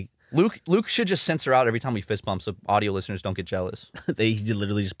like Luke should just censor out every time we fist bump, so audio listeners don't get jealous. he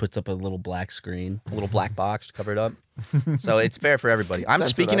literally just puts up a little black screen. A little black box to cover it up. So it's fair for everybody. I'm Censor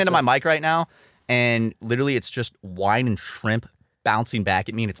speaking that into my shit. mic right now, and literally it's just wine and shrimp bouncing back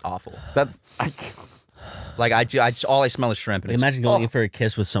at me, and it's awful. That's. Like all I smell is shrimp. And Like, it's imagine going in for a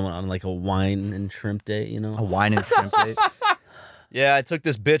kiss with someone on like a wine and shrimp date, you know? a wine and shrimp date. Yeah, I took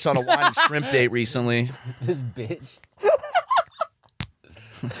this bitch on a wine and shrimp date recently. This bitch.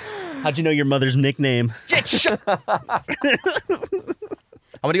 How'd you know your mother's nickname?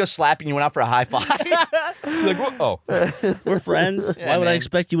 I'm gonna go slap you and you went out for a high five. Like, oh. We're friends. Yeah, Why would I man.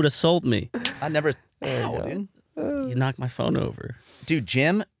 expect you would assault me? I never. Ow, dude. You knocked my phone over. Dude,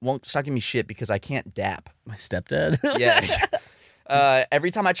 Jim won't stop giving me shit because I can't dap. My stepdad? Yeah.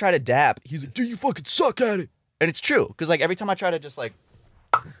 Every time I try to dap, he's like, dude, you fucking suck at it. And it's true. Because, like, every time I try to just, like,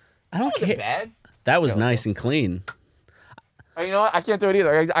 I don't care. bad. That was nice and clean. Oh, you know what? I can't do it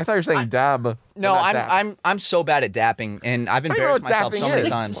either. I thought you were saying dab. No, not dap. I'm so bad at dapping, and I've don't even know embarrassed what myself dapping so is. many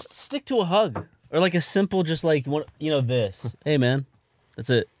times. Stick to a hug. Or like a simple, just like, this. Hey, man. That's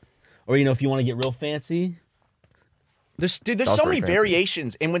it. Or, if you want to get real fancy. There's That's so very many fancy.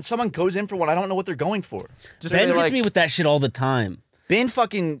 variations, and when someone goes in for one, I don't know what they're going for. Just Ben say, gets me with that shit all the time. Ben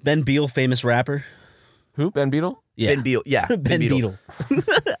fucking Ben Beal, famous rapper. who? Ben Beetle? Yeah. Ben Beal, yeah, Ben Beetle.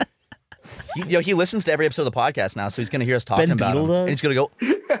 He listens to every episode of the podcast now, so he's gonna hear us talking Ben about Beetle him, does? and he's gonna go.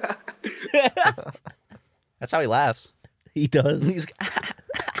 That's how he laughs. He does. He's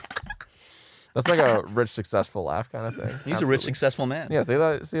That's like a rich, successful laugh kind of thing. a rich, Absolutely. successful man. Yeah, see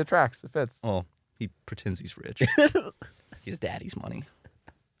that? See, it tracks. It fits. Oh, he pretends he's rich. He's daddy's money.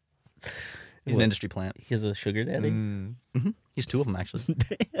 He's an What? industry plant. He has a sugar daddy. He's two of them actually.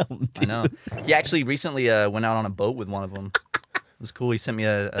 Damn. I know. He actually recently went out on a boat with one of them. It was cool. He sent me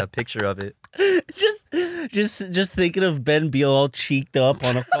a picture of it. Just thinking of Ben Beal all cheeked up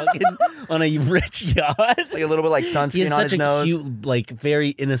on a fucking on a rich yacht. Like a little bit like He sunscreen has on such his a nose. cute, like very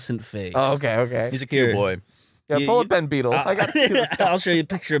innocent face. Oh, okay. He's a cute Here. boy. Yeah, You- pull you- up Ben Beetle. I got to see this guy. I'll show you a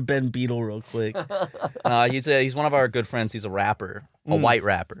picture of Ben Beetle real quick. He's one of our good friends. He's a rapper, a white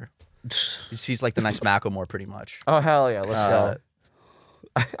rapper. He's like the next Macklemore, pretty much. Oh hell yeah, let's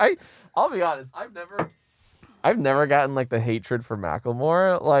go. I'll be honest. I've never gotten like the hatred for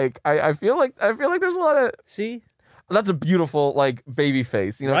Macklemore. Like I feel like there's a lot of See? that's a beautiful like baby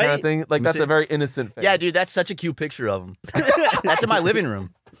face, kind of Right? thing. Like that's see. a very innocent face. Yeah, dude, that's such a cute picture of him. That's in my living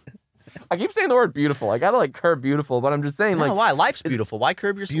room. I keep saying the word beautiful. I gotta like curb beautiful, but I'm just saying No, like why? Life's beautiful. Why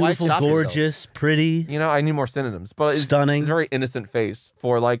curb your why Beautiful, stop yourself? gorgeous, pretty. I need more synonyms. But it's Stunning. It's a very innocent face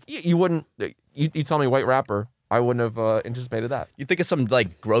for like you wouldn't. You tell me white rapper, I wouldn't have anticipated that. You think of some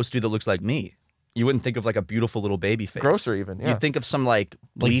like gross dude that looks like me. You wouldn't think of like a beautiful little baby face. Grosser even. Yeah. You'd think of some like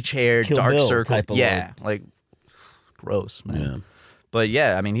bleach hair, Kill dark Bill circle. type of Yeah, like gross, man. Yeah. But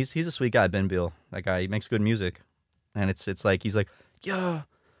yeah, I mean, he's a sweet guy, Ben Beal. That guy, he makes good music, and it's like he's like, yeah,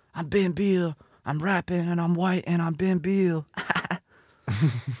 I'm Ben Beal. I'm rapping and I'm white and I'm Ben Beal.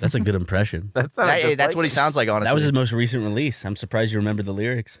 That's a good impression. That sounded Hey, just that's like what he sounds like, honestly. That was his most recent release. I'm surprised you remember the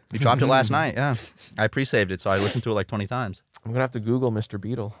lyrics. He dropped it last night. Yeah, I pre-saved it, so I listened to it like 20 times. I'm gonna have to Google Mr.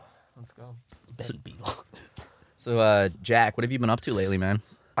 Beetle. Let's go. Ben Beal. So, Jack, what have you been up to lately, man?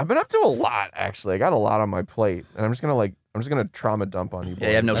 I've been up to a lot actually. I got a lot on my plate, and I'm just gonna trauma dump on you. Yeah,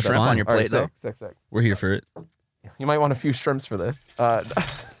 you have no That's shrimp fine. on your All right, plate, though. sick. We're here for it. You might want a few shrimps for this.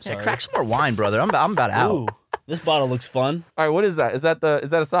 Yeah, crack some more wine, brother. I'm about out. Ooh, this bottle looks fun. All right, what is that? Is that a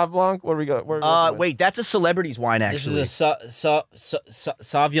Sauv Blanc? What do we got? Where are we looking at? Wait, that's a celebrity's wine, actually. This is a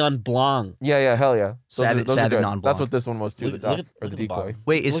Sauvignon Blanc. Yeah, hell yeah. Those are good. Sauvignon Blanc. That's what this one was too. Look- the top, look at- or look the at the decoy. bottom.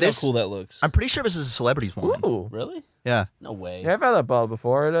 Wait, is Look this? how cool that looks. I'm pretty sure this is a celebrity's wine. Ooh. Really? Yeah. No way. Yeah, I've had that bottle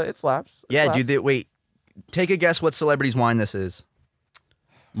before. It slaps. It Yeah, slaps. dude. Wait, take a guess what celebrity's wine this is.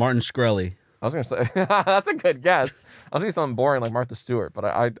 Martin Shkreli. I was gonna say that's a good guess. I was gonna say something boring like Martha Stewart, but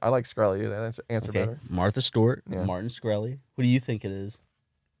I like Shkreli. That's answer Okay. better. Martha Stewart. Yeah. Martin Shkreli. What do you think it is?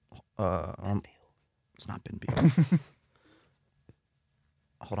 It's not Ben Beal.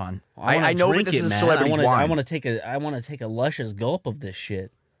 Hold on. wanna I know that drink this it, is a man. celebrity's wine. I want to take a luscious gulp of this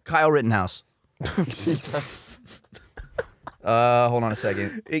shit. Kyle Rittenhouse. Hold on a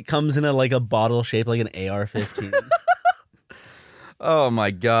second. It comes in a bottle shaped like an AR-15. Oh my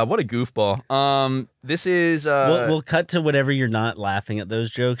god, what a goofball. This is we'll cut to whenever you're not laughing at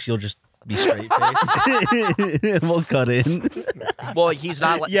those jokes. You'll just be straight faced. We'll cut in. well, he's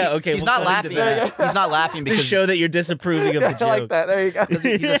not. Yeah, okay, He's we'll not cut into laughing. that. He's not laughing To because show that you're disapproving of the I joke. like that. There you go.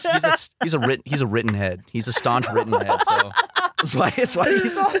 he's a written head. He's a staunch written head. So that's why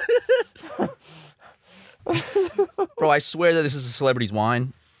he's. Bro, I swear that this is a celebrity's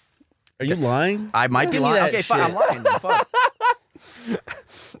wine. Are you lying? I might be Give me lying. that Okay, fine. shit. I'm lying. Then. Fuck.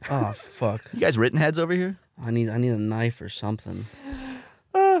 Oh fuck! You guys written heads over here? I need a knife or something.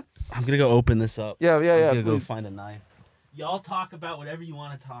 I'm gonna go open this up. Yeah. I'm gonna go please. find a knife. Y'all talk about whatever you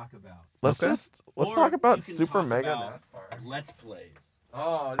want to talk about. Let's Okay. let's Or talk about you can Super talk Mega about NASCAR. Let's plays.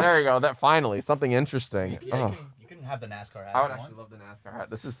 Oh, there you go. That finally something interesting. Oh, You can have the NASCAR hat. I would actually love the NASCAR hat.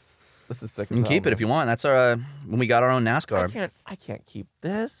 This is sick. You can keep it if you want. That's our when we got our own NASCAR. I can't keep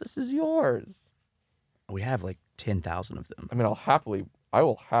this. This is yours. We have like 10,000 of them. I mean, I'll happily I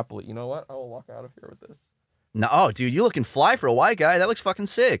will happily. You know what? I will walk out of here with this. No, oh, dude, you looking fly for a white guy. That looks fucking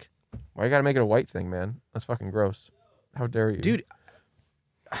sick. Why you gotta make it a white thing, man? That's fucking gross. How dare you, dude?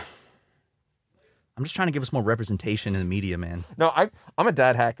 I'm just trying to give us more representation in the media, man. No, I'm a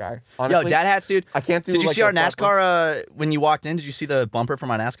dad hat guy. Honestly, Yo, dad hats, dude. I can't do. Did you like see our NASCAR when you walked in? Did you see the bumper from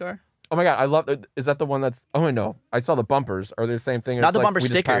our NASCAR? Oh my god, I love. Is that the one that's? Oh no, I saw the bumpers. Are they the same thing? Not the like, bumper we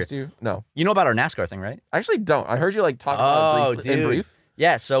just sticker. passed you? No. You know about our NASCAR thing, right? I actually don't. I heard you like talk about it in brief.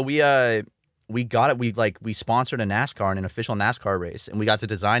 Yeah, so we got it. We sponsored a NASCAR and an official NASCAR race, and we got to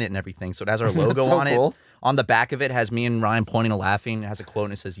design it and everything. So it has our logo so on cool. it. On the back of it has me and Ryan pointing and laughing. It has a quote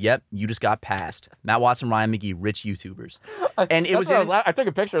and it says, "Yep, you just got passed. Matt Watson, Ryan McGee, rich YouTubers." And it was. I took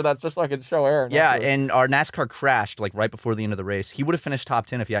a picture of that just so I could show Aaron. Yeah, and our NASCAR crashed like right before the end of the race. He would have finished top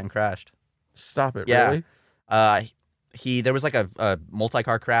 10 if he hadn't crashed. Stop it! Yeah. Really? There was like a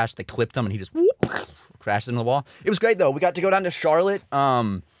multi-car crash. They clipped him and he just crashed into the wall. It was great though. We got to go down to Charlotte.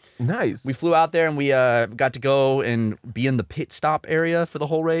 Nice. We flew out there and we got to go and be in the pit stop area for the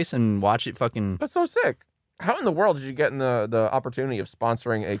whole race and watch it fucking. That's so sick. How in the world did you get in the opportunity of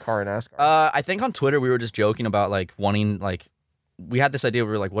sponsoring a car in NASCAR? I think on Twitter we were just joking about like wanting like we had this idea.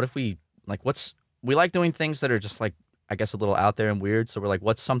 We were like, what if we like we like doing things that are just like I guess a little out there and weird. So we're like,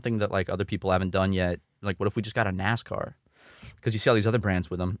 what's something that like other people haven't done yet? Like, what if we just got a NASCAR? Because you see all these other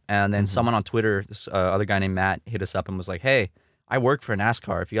brands with them. And then someone on Twitter, this other guy named Matt, hit us up and was like, hey, I work for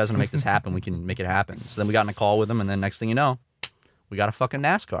NASCAR. If you guys want to make this happen, we can make it happen. So then we got in a call with him, and then next thing you know, we got a fucking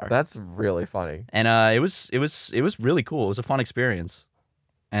NASCAR. That's really funny. And it was really cool. It was a fun experience.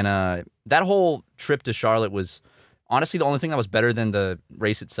 And that whole trip to Charlotte was honestly the only thing that was better than the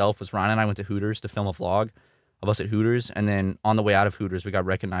race itself was Ryan and I went to Hooters to film a vlog of us at Hooters. And then on the way out of Hooters, we got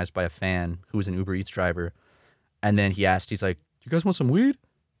recognized by a fan who was an Uber Eats driver. And then he's like, you guys want some weed?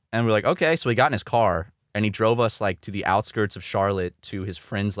 And we're like, okay. So he got in his car and he drove us like to the outskirts of Charlotte to his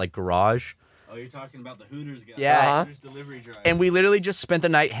friend's like garage. Oh, you're talking about the Hooters guy. Yeah. Hooters delivery driver. And we literally just spent the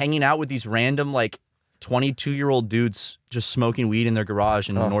night hanging out with these random like 22-year-old dudes just smoking weed in their garage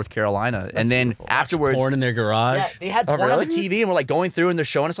in North Carolina. And then afterwards, porn in their garage. yeah, they had porn on the TV and we're like going through and they're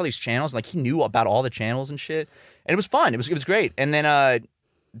showing us all these channels. And, like he knew about all the channels and shit. And it was fun. It was great. And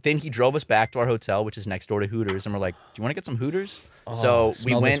then he drove us back to our hotel, which is next door to Hooters. And we're like, do you want to get some Hooters? So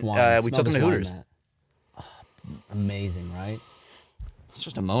we went, we took him to Hooters. Oh, amazing, right? It's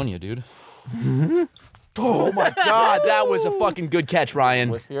just ammonia, dude. Oh my God, that was a fucking good catch,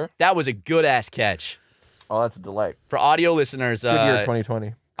 Ryan. With here? That was a good ass catch. Oh, that's a delight. For audio listeners, Good year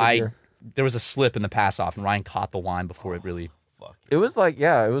 2020. Good year. There was a slip in the pass off, and Ryan caught the line before it really. Fuck. It was like,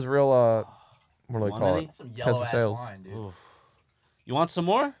 yeah, it was real. What do they call it? Some yellow ass wine, dude. Ooh. You want some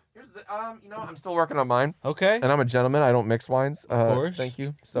more? Here's the, I'm still working on mine. Okay. And I'm a gentleman. I don't mix wines. Of course. Thank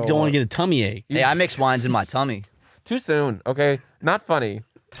you. So You don't want to get a tummy ache. Hey, I mix wines in my tummy. too soon. Okay, not funny.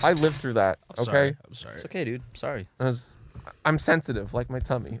 I lived through that. Okay, I'm sorry. It's okay, dude. Sorry. I'm sensitive, like my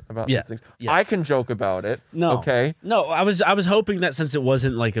tummy, about Yeah. these things. Yes. I can joke about it. No. Okay. No, I was hoping that since it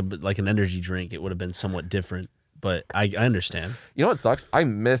wasn't like an energy drink, it would have been somewhat different. But I understand. You know what sucks? I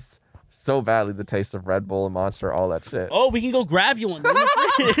miss so badly the taste of Red Bull and Monster, all that shit. Oh, we can go grab you one.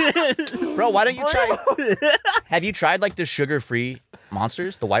 Bro, why don't you try? Have you tried like the sugar-free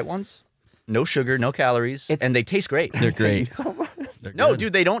Monsters, the white ones? No sugar, no calories, and they taste great. They're great. So much. No,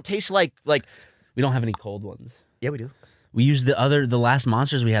 dude, they don't taste like. We don't have any cold ones. Yeah, we do. We used the last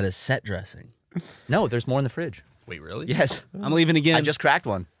Monsters we had as set dressing. No, there's more in the fridge. Wait, really? Yes. I'm leaving again. I just cracked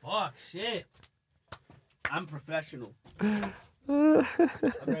one. Fuck, shit. I'm professional. I'll be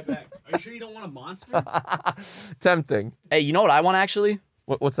right back. Are you sure you don't want a Monster? Tempting. Hey, you know what I want actually?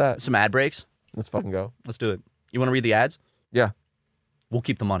 What's that? Some ad breaks. Let's fucking go. Let's do it. You want to read the ads? Yeah. We'll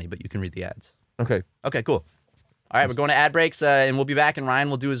keep the money, but you can read the ads. Okay. Okay, cool. All right, we're going to ad breaks, and we'll be back, and Ryan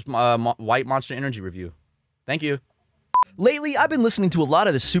will do his White Monster Energy review. Thank you. Lately, I've been listening to a lot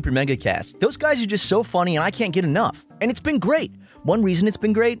of the SuperMegaCast. Those guys are just so funny, and I can't get enough. And it's been great. One reason it's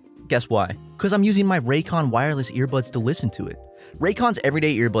been great? Guess why? Because I'm using my Raycon wireless earbuds to listen to it. Raycon's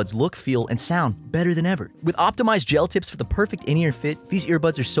everyday earbuds look, feel, and sound better than ever. With optimized gel tips for the perfect in-ear fit, these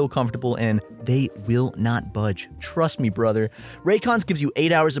earbuds are so comfortable and they will not budge. Trust me, brother. Raycons gives you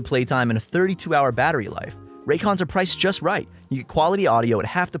 8 hours of playtime and a 32-hour battery life. Raycons are priced just right. You get quality audio at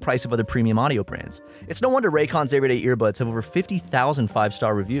half the price of other premium audio brands. It's no wonder Raycon's everyday earbuds have over 50,000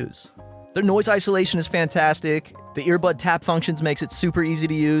 5-star reviews. Their noise isolation is fantastic. The earbud tap functions makes it super easy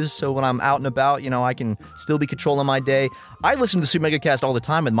to use, so when I'm out and about, I can still be controlling my day. I listen to the SuperMegaCast all the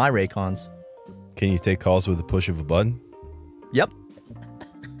time with my Raycons. Can you take calls with the push of a button? Yep.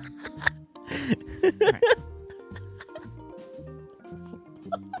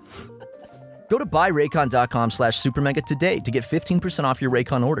 Go to buyraycon.com/supermega today to get 15% off your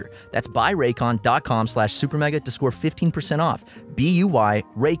Raycon order. That's buyraycon.com/supermega to score 15% off.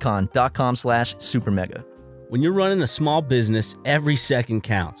 BUY-raycon.com/supermega. When you're running a small business, every second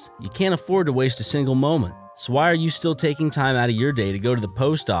counts. You can't afford to waste a single moment. So why are you still taking time out of your day to go to the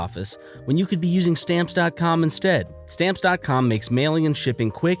post office when you could be using Stamps.com instead? Stamps.com makes mailing and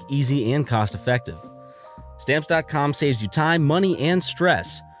shipping quick, easy, and cost-effective. Stamps.com saves you time, money, and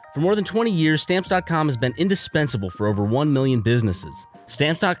stress. For more than 20 years, Stamps.com has been indispensable for over 1 million businesses.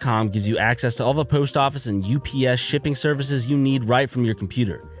 Stamps.com gives you access to all the post office and UPS shipping services you need right from your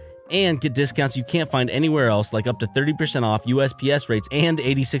computer. And get discounts you can't find anywhere else, like up to 30% off USPS rates and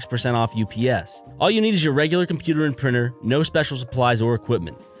 86% off UPS. All you need is your regular computer and printer, no special supplies or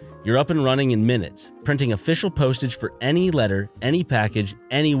equipment. You're up and running in minutes, printing official postage for any letter, any package,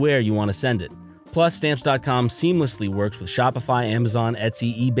 anywhere you want to send it. Plus, Stamps.com seamlessly works with Shopify, Amazon,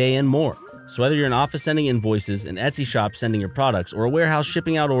 Etsy, eBay, and more. So whether you're an office sending invoices, an Etsy shop sending your products, or a warehouse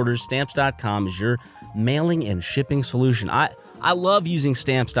shipping out orders, Stamps.com is your mailing and shipping solution. I love using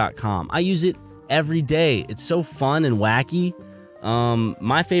Stamps.com. I use it every day. It's so fun and wacky.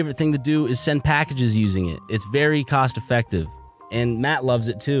 My favorite thing to do is send packages using it. It's very cost effective. And Matt loves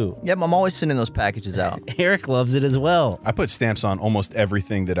it too. Yep, I'm always sending those packages out. Eric loves it as well. I put stamps on almost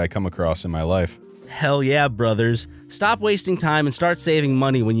everything that I come across in my life. Hell yeah, brothers. Stop wasting time and start saving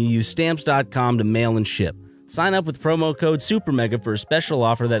money when you use Stamps.com to mail and ship. Sign up with promo code SuperMega for a special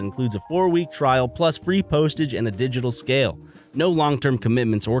offer that includes a 4-week trial plus free postage and a digital scale. No long-term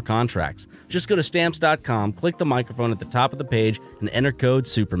commitments or contracts. Just go to Stamps.com, click the microphone at the top of the page, and enter code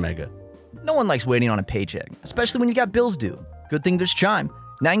SuperMega. No one likes waiting on a paycheck, especially when you got bills due. Good thing there's Chime.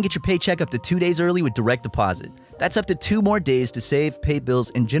 Now you can get your paycheck up to 2 days early with direct deposit. That's up to 2 more days to save, pay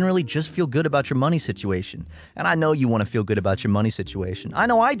bills, and generally just feel good about your money situation. And I know you want to feel good about your money situation. I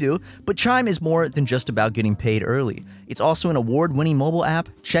know I do, but Chime is more than just about getting paid early. It's also an award-winning mobile app,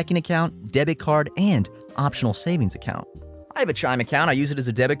 checking account, debit card, and optional savings account. I have a Chime account. I use it as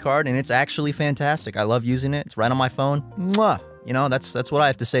a debit card, and it's actually fantastic. I love using it. It's right on my phone. Mwah! You know, that's what I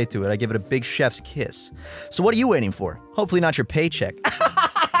have to say to it. I give it a big chef's kiss. So what are you waiting for? Hopefully not your paycheck.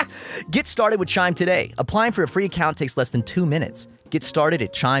 Get started with Chime today. Applying for a free account takes less than 2 minutes. Get started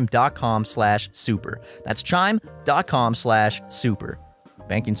at chime.com/super. That's chime.com/super.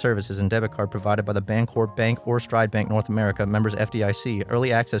 Banking services and debit card provided by the Bancorp Bank or Stride Bank North America, members FDIC.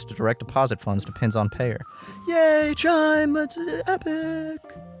 Early access to direct deposit funds depends on payer. Yay, Chime, it's epic.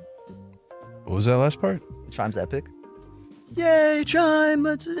 What was that last part? Chime's epic. Yay, Chime,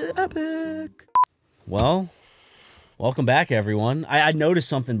 it's epic. Well, welcome back, everyone. I noticed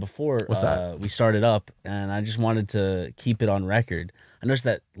something before we started up, and I just wanted to keep it on record. I noticed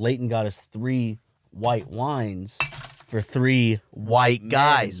that Leighton got us 3 white wines for 3 White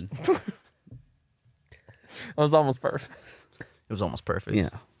guys. That was almost perfect. It was almost perfect. Yeah.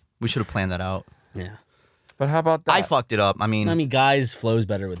 We should have planned that out. Yeah. But how about that? I fucked it up. I mean, guys flows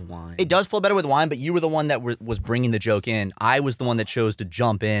better with wine. it does flow better with wine, but you were the one that was bringing the joke in. I was the one that chose to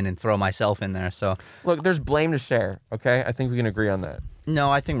jump in and throw myself in there. So, Look, there's blame to share, okay? I think we can agree on that. no,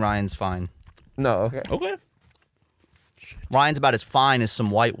 I think Ryan's fine. No, okay. Okay. Ryan's about as fine as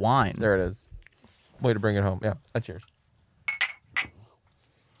some white wine. There it is. Way to bring it home. Yeah, cheers.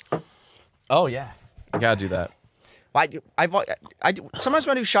 Oh, yeah. I gotta do that. I do. Sometimes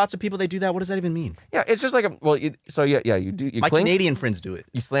when I do shots of people, they do that. What does that even mean? Yeah, it's just like a, well, you do. You My clink, Canadian friends do it.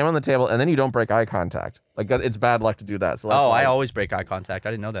 you slam on the table, and then you don't break eye contact. Like, it's bad luck to do that. So that's Oh, why I always break eye contact.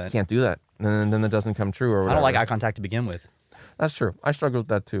 I didn't know that. can't do that. And then it doesn't come true or I whatever. don't like eye contact to begin with. That's true. I struggle with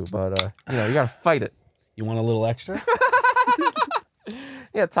that too, but you gotta fight it. You want a little extra?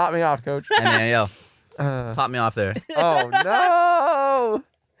 Yeah, top me off, coach. And then, yo, top me off there. Oh no,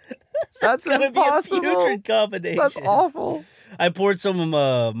 that's impossible. Be a putrid combination. That's awful. I poured some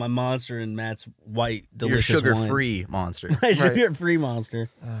of my Monster in Matt's white, Your delicious sugar-free monster. wine. My sugar-free Monster.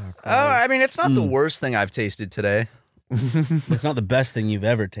 I mean, it's not the worst thing I've tasted today. It's not the best thing you've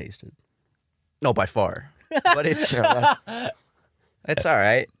ever tasted. No, by far. But it's Yeah, it's all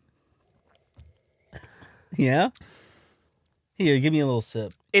right. Yeah? Here, give me a little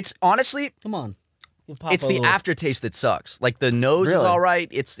sip. It's honestly, Come on. You pop it's a the little- aftertaste that sucks. Like the nose is Really? all right.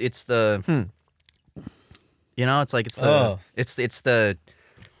 It's the, you know, it's like it's the Oh. it's the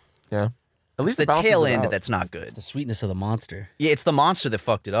yeah. At it's least the it balances tail it end out. that's not good. the sweetness of the Monster. Yeah, it's the monster that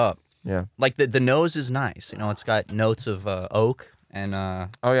fucked it up. Yeah. Like the nose is nice. You know, it's got notes of oak and Oh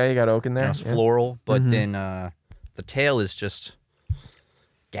yeah, you got oak in there. it's Yeah. floral, but then the tail is just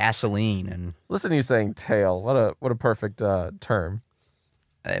gasoline and Listen to you saying tail. What a perfect term.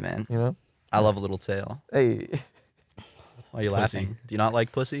 hey man, You know. I love a little tail. Hey. Why are you Pussy. laughing? Do you not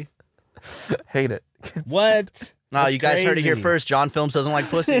like pussy? Hate it. What? No, That's you guys heard it here crazy. first. John Films doesn't like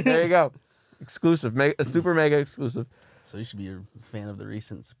pussy. There you go. Exclusive. A super mega exclusive. So you should be a fan of the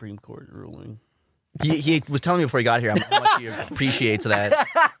recent Supreme Court ruling. He was telling me before he got here how much he appreciates that.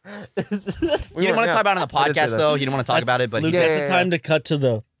 He didn't want to talk about it on the I did say podcast, that. though. He didn't want to talk about it, but Luke, he Yeah, that's yeah, the time to cut to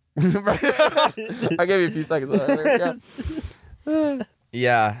the. I gave you a few seconds.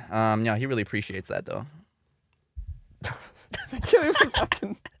 yeah, he really appreciates that, though.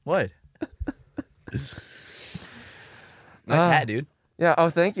 What? Nice hat, dude. Yeah. Oh,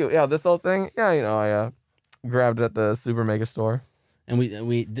 thank you. Yeah, this whole thing. Yeah, I grabbed it at the Super Mega store. And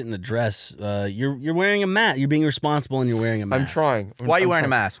we didn't address. You're wearing a mask. You're being responsible, and you're wearing a mask. I'm trying. Why are you I'm wearing a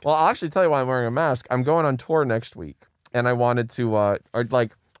trying. mask? Well, I'll actually tell you why I'm wearing a mask. I'm going on tour next week, and I wanted to,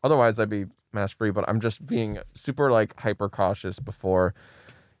 otherwise I'd be mask free, but I'm just being super hyper cautious before,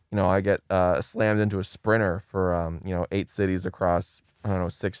 I get slammed into a sprinter for 8 cities across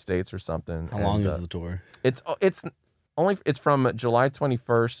 6 states or something. How long is the tour? It's from July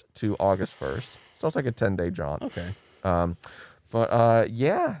 21st to August 1st, so it's like a 10-day jaunt. Okay.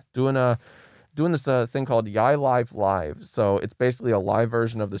 Doing this thing called Yai Live. So it's basically a live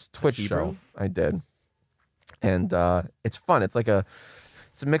version of this Twitch Hebrew? show I did, and it's fun. It's a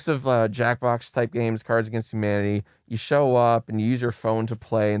mix of Jackbox type games, Cards Against Humanity. You show up and you use your phone to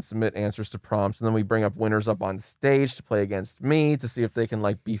play and submit answers to prompts, and then we bring up winners up on stage to play against me to see if they can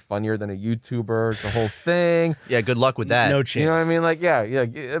be funnier than a YouTuber. It's the whole thing. Yeah, good luck with that. No chance. You know what I mean?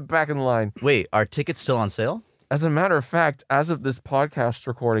 Get back in the line. Wait, are tickets still on sale? As a matter of fact, as of this podcast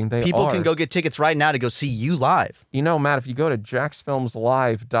recording, People are. can go get tickets right now to go see you live. Matt, if you go to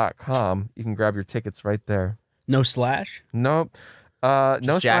jacksfilmslive.com, you can grab your tickets right there. No slash. Nope. No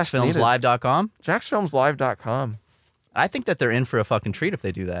slash needed. jacksfilmslive.com. Jacksfilmslive.com. I think that they're in for a fucking treat if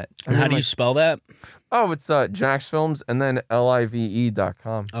they do that. And how do you spell that? Oh, it's jacksfilms and then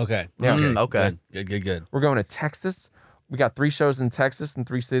live.com. Okay. Yeah. Okay. Good. We're going to Texas. We got 3 shows in Texas and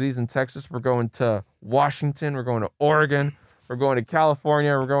 3 cities in Texas. We're going to Washington. We're going to Oregon. We're going to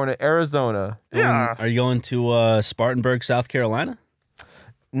California. We're going to Arizona. Yeah. Are you going to Spartanburg, South Carolina?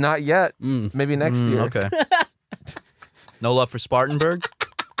 Not yet. Maybe next year. Okay. No love for Spartanburg?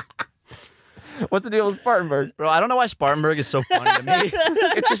 What's the deal with Spartanburg? Bro, I don't know why Spartanburg is so funny to me.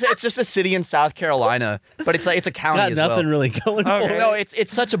 It's just a city in South Carolina, but it's a county Got as nothing well. really going for it. No,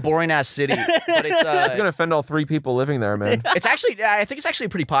 it's such a boring ass city, but It's gonna offend all 3 people living there, man. I think it's actually a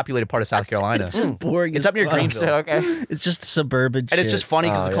pretty populated part of South Carolina. It's just boring. It's as up near fuck. Greenville. Shit, okay. It's just suburban shit. And it's just funny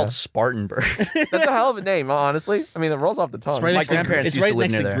because Oh, it's yeah. called Spartanburg. That's a hell of a name, honestly. I mean, it rolls off the tongue. It's right My next to, grandparents it's used to right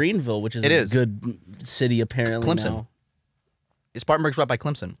live next near to there. Greenville, which is It a is. good city apparently Clemson. now. Spartanburg's right by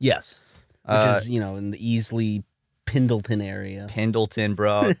Clemson. Yes. Which is, in the Easley, Pendleton area. Pendleton,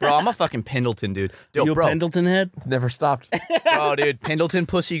 bro. Bro, I'm a fucking Pendleton dude. Yo, You a bro. Pendleton head? Never stopped. Bro, dude, Pendleton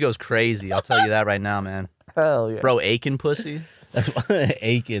pussy goes crazy. I'll tell you that right now, man. Hell yeah. Bro, Aiken pussy. That's why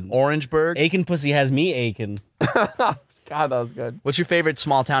Aiken. Orangeburg. Aiken pussy has me aching. God, that was good. What's your favorite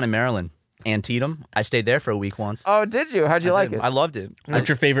small town in Maryland? Antietam. I stayed there for a week once. Oh, did you? How'd you like it? I loved it. What's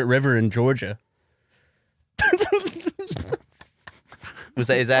your favorite river in Georgia?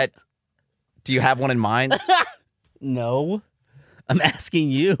 Is that? Do you have one in mind? No. I'm asking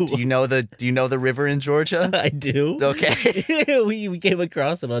you. Do you know the river in Georgia? I do. Okay. we came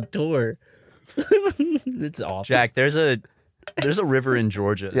across it on tour. It's awful. Jack, there's a river in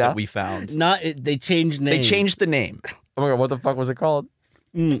Georgia Yeah? that we found. They changed names. They changed the name. Oh my god, what the fuck was it called?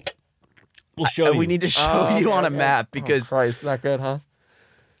 We'll show And you. we need to show Oh, you okay, on a okay. map because Christ, not good, huh?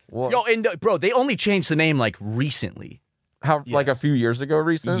 What? yo, and bro, they only changed the name like recently. How like a yes. few years ago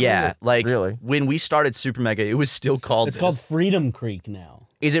recently? Yeah, like really? when we started SuperMega, it was still called. It's called Freedom Creek now.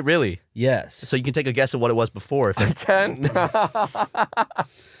 Is it really? Yes. So you can take a guess at what it was before. If it, Ken?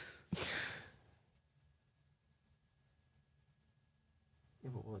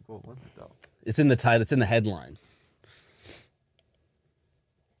 What's it though? It's in the title. It's in the headline.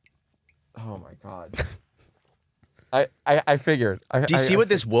 Oh my god. I figured. do you see what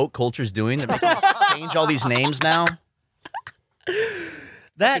this woke culture is doing? They're making us change all these names now.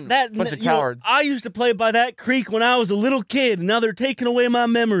 That bunch of you know, cowards. I used to play by that creek when I was a little kid. And now they're taking away my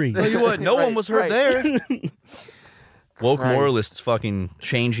memory. Tell you what, no one was hurt right. there. Woke Christ. moralists fucking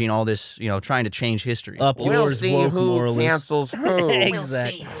changing all this, trying to change history. Up We'll yours, see woke who moralist. cancels who.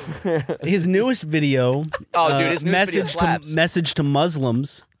 Exactly. His newest video. Oh, dude, his newest video slaps. Message to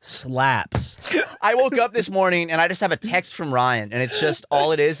Muslims slaps. I woke up this morning and I just have a text from Ryan, and it's just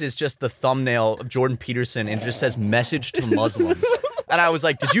all it is just the thumbnail of Jordan Peterson, and it just says "message to Muslims." And I was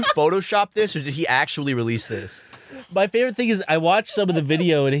like, "Did you Photoshop this, or did he actually release this?" My favorite thing is I watched some of the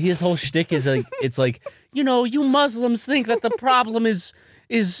video, and his whole shtick is like, it's like, you Muslims think that the problem is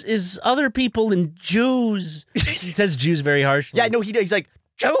is other people and Jews. He says Jews very harshly. Yeah, no, he's like,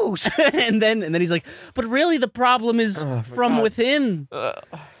 Jews. and then he's like, but really the problem is from within.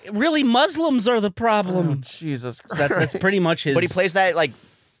 Really, Muslims are the problem. Oh, Jesus Christ. So that's pretty much his. But he plays that like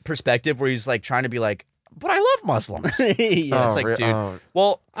perspective where he's like trying to be like, but I love Muslims. yeah. It's like, dude.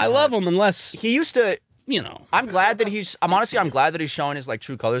 Well, I love him unless, he used to. I'm glad that I'm glad that he's showing his like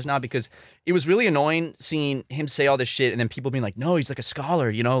true colors now, because it was really annoying seeing him say all this shit and then people being like, no, he's like a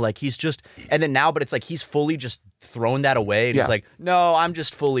scholar, like he's just, and then now, but it's like he's fully just thrown that away. And he's like, no, I'm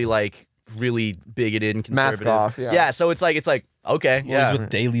just fully like really bigoted and conservative. Mask off, yeah. So it's like, okay, He's with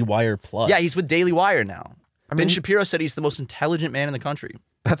Daily Wire Plus. Yeah, he's with Daily Wire now. Ben Shapiro said he's the most intelligent man in the country.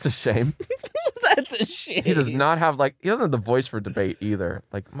 That's a shame. That's a shame. He does not have he doesn't have the voice for debate either.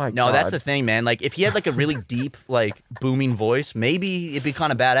 Like, my God. No, that's the thing, man. Like, if he had like a really deep, like booming voice, maybe it'd be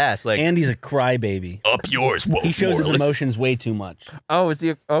kind of badass. Like, and he's a crybaby. Up yours, he shows his emotions way too much. Oh, is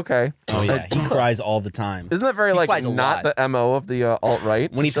he okay? Oh yeah, he cries all the time. Isn't that very not the MO of the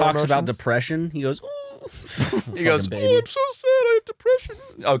alt-right? When he talks about depression, he goes, "Ooh." He goes, baby. "Oh, I'm so sad. I have depression."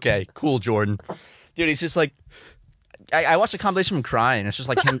 Okay, cool, Jordan. Dude, he's just like, I watched a compilation of him crying. It's just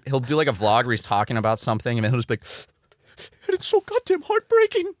like him. He'll do like a vlog where he's talking about something, and then he'll just be like, and it's so goddamn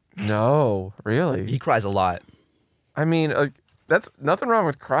heartbreaking. No, really? He cries a lot. I mean, that's nothing wrong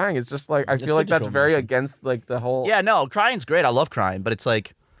with crying. It's just like I feel like that's very against like the whole. Yeah, no, crying's great. I love crying, but it's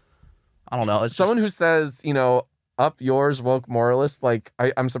like, I don't know. It's someone who says, up yours, woke moralist. Like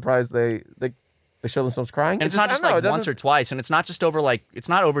I'm surprised they show themselves crying. And it's not just like once or twice, and it's not just over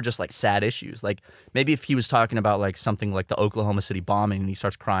just like sad issues. Like maybe if he was talking about like something like the Oklahoma City bombing and he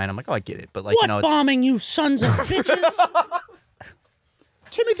starts crying, I'm like, oh, I get it. But like, what bombing, you sons of bitches?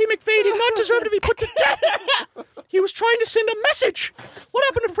 Timothy McVeigh did not deserve to be put to death. He was trying to send a message. What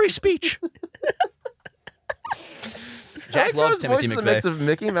happened to free speech? Jack loves Timothy McVeigh. It's a mix of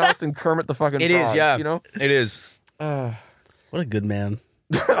Mickey Mouse and Kermit the fucking Frog. It is, yeah. It is. What a good man.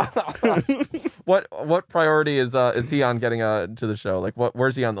 What priority is he on getting to the show? Like,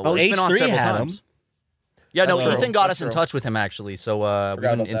 where's he on the list? He's been on several times. Yeah, no, That's Ethan true. got That's us in true. touch with him, actually. So we've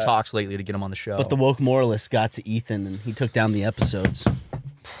been in talks lately to get him on the show. But the woke moralist got to Ethan, and he took down the episodes.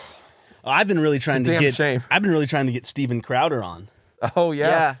 I've been really trying to get Steven Crowder on. Oh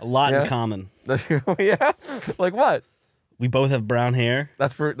yeah, a lot in common. Yeah, like what? We both have brown hair.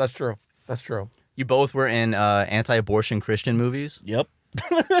 That's true. That's true. You both were in anti-abortion Christian movies. Yep.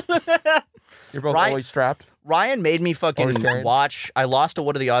 You're both always strapped. Ryan made me fucking watch. I lost to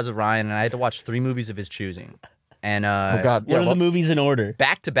What Are the Odds of Ryan, and I had to watch 3 movies of his choosing. And oh God, what are the movies in order?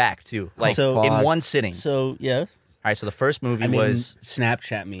 Back to back too, like So- in one sitting. So yeah. All right, so the first movie I mean, was.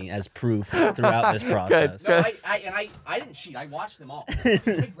 Snapchat me as proof throughout this process. No, I didn't cheat. I watched them all. Let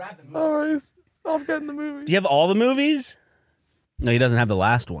me grab the movie. Oh, I'll get in the movie. Do you have all the movies? No, he doesn't have the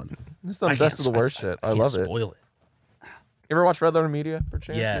last one. This is the best of the worst shit. I love it. Spoil it. You ever watch Red Letter Media? For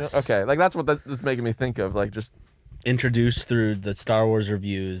chance? Yes. Okay, like that's what this is making me think of. Like just Introduced through the Star Wars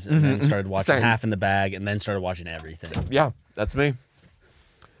reviews, and then started watching Same. Half in the Bag, and then started watching everything. yeah, that's me.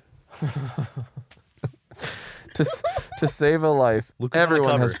 To save a life, Look who's on the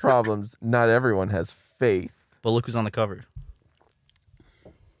everyone has cover. problems. Not everyone has faith. But look who's on the cover.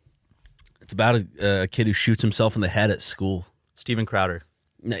 It's about a kid who shoots himself in the head at school. Steven Crowder.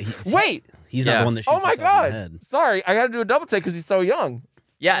 No, Wait! he's Yeah. not the one that shoots Oh my himself in the God! head. Sorry, I got to do a double take because he's so young.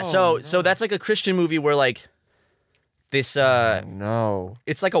 Yeah, so that's like a Christian movie where like this No.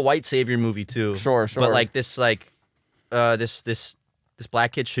 it's like a white savior movie too. Sure. But like this this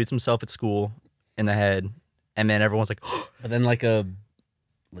black kid shoots himself at school in the head, and then everyone's like, But then like a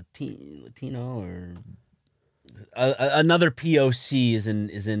Latino or another POC is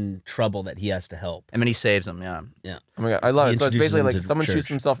in trouble that he has to help. and then he saves him. Yeah. Yeah. Oh my God, I love He it. So it's introduces basically him like to someone church. shoots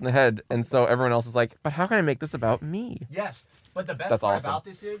himself in the head, and so everyone else is like, but how can I make this about me? Yes, but the best That's part awesome. about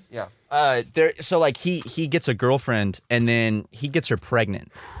this is Yeah. so like he gets a girlfriend, and then he gets her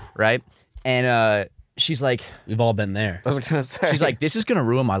pregnant, right? And she's like, We've all been there. I was gonna say. she's like, this is gonna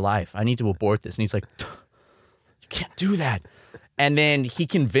ruin my life. I need to abort this. And he's like, you can't do that. And then he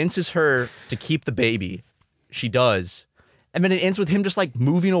convinces her to keep the baby. She does. And then it ends with him just like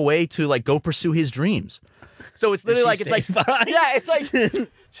moving away to like go pursue his dreams. So it's literally like it's like behind. yeah, it's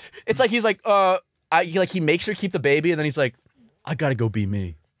like he's like he makes her keep the baby, and then he's like, I gotta go be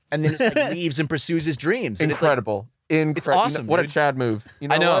me. And then just like leaves and pursues his dreams. And incredible. It's awesome, What a dude. Chad move. You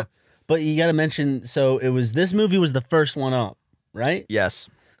know I know. what? But you got to mention, so this movie was the first one up, right? Yes.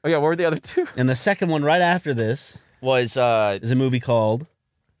 Oh yeah, what were the other two? And the second one right after this Was is a movie called,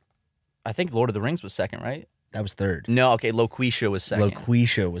 I think Lord of the Rings was second, right? that was third. No, okay, Loquisha was second.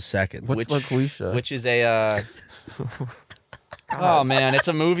 Loquisha was second. What's Loquisha? Which is a Oh man, it's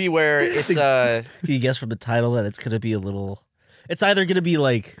a movie where it's Can you guess from the title that it's gonna be a little? It's either gonna be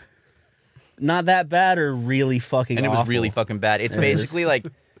like not that bad or really fucking. and it was awful. really fucking bad. It's basically like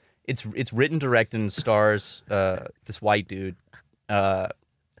it's written, directed, and stars this white dude, and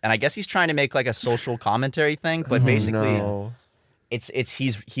I guess he's trying to make like a social commentary thing, but basically. No.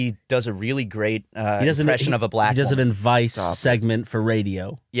 He does a really great He does impression of a black He does woman. an advice segment for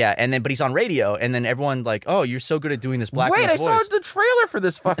radio. Yeah, but he's on radio, and then everyone like, oh, you're so good at doing this black Wait, I woman's saw voice. the trailer for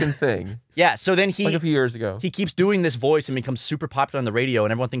this fucking thing. Yeah, so then like a few years ago. he keeps doing this voice and becomes super popular on the radio,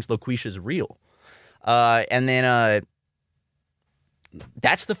 and everyone thinks Loquisha is real. And then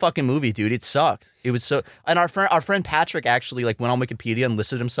that's the fucking movie, dude. It sucked. It was so. And our friend Patrick actually like went on Wikipedia and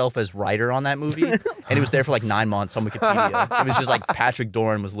listed himself as writer on that movie, and he was there for like 9 months on Wikipedia. It was just like Patrick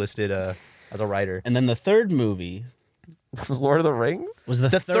Doran was listed as a writer. And then the third movie Lord of the Rings? was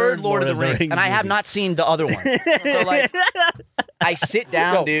The third Lord of the Rings, and I have movie. not seen the other one. So like, I sit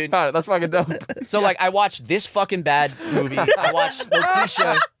down, Yo, dude. found it. That's fucking dope. So like, I watched this fucking bad movie. I watched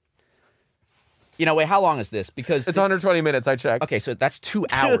Loquisha. You know, wait, how long is this? Because It's 120 minutes, I checked. okay, so that's 2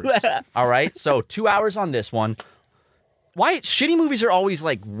 hours. All right, so 2 hours on this one. Why shitty movies are always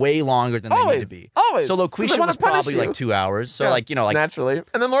like way longer than they need to be. Always. So 'Cause they Loquisha wanna was punish probably you. like 2 hours. So Yeah, like naturally.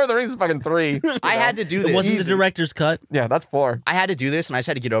 And then Lord of the Rings is fucking 3. I had to do this. It wasn't the director's cut. Yeah, that's 4. I had to do this, and I just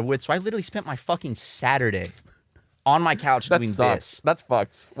had to get over with. So I literally spent my fucking Saturday on my couch That doing sucks. this. That's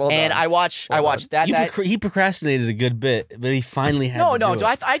fucked. Well And done. I watched that. He procrastinated a good bit, but he finally had No, to no, do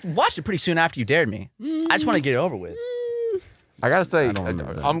it. I watched it pretty soon after you dared me. I just want to get it over with. I gotta say, I don't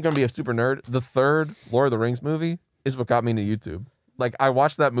remember that. I'm gonna be a super nerd. The third Lord of the Rings movie is what got me into YouTube. Like, I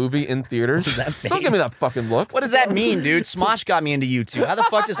watched that movie in theaters. That Don't give me face. that fucking look. What does that mean, dude? Smosh got me into YouTube. How the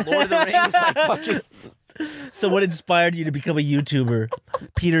fuck does Lord of the Rings like fucking... So what inspired you to become a YouTuber?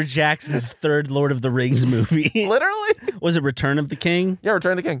 Peter Jackson's third Lord of the Rings movie. Literally? Was it Return of the King? Yeah,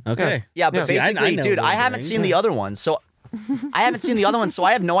 Return of the King. Okay. Yeah, but See, I basically, know dude, Lord I of the haven't Rings. seen the other one, so I haven't seen the other one, so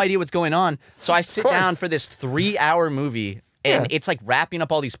I have no idea what's going on. So I sit course. down for this 3-hour movie, and it's like wrapping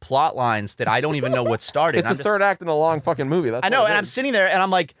up all these plot lines that I don't even know what started. It's I'm the third act in a long fucking movie. That's I know, what it and I'm is. sitting there, and I'm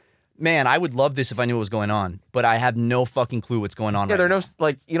like, man, I would love this if I knew what was going on, but I have no fucking clue what's going on. Yeah, right there are now. no,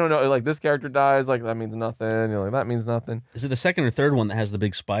 like, you don't know, like, this character dies, like, that means nothing. You're like, that means nothing. Is it the second or third one that has the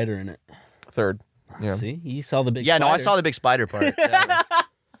big spider in it? Third. Yeah. See, you saw the big. Yeah, no, I spider. saw the big spider part. Yeah.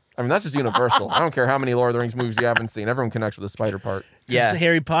 I mean, that's just universal. I don't care how many Lord of the Rings movies you haven't seen. Everyone connects with the spider part. Yeah.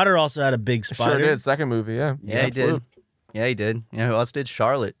 Harry Potter also had a big spider. Sure did. Second movie, yeah. Yeah, he did. Yeah, he did. You know who else did?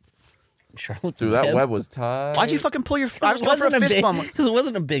 Charlotte. Charlotte. Dude, that web was tight. Why'd you fucking pull your... I was going for a fist bump. Because it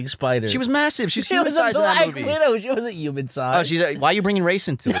wasn't a big spider. She was massive. She was She human was a size in that black movie. widow. She wasn't human Oh, size. why are you bringing race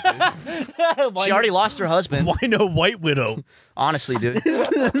into it, dude? Why She already lost her husband. Why no white widow? Honestly, dude.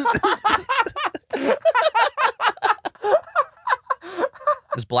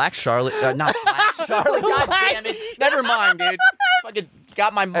 Was Black Charlotte... not Black Charlotte. God damn it. Never mind, dude. Fucking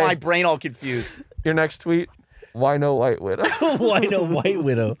got my brain all confused. Your next tweet, why no White Widow? Why no white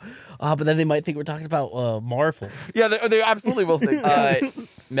widow? But then they might think we're talking about Marvel. Yeah, they absolutely will think that.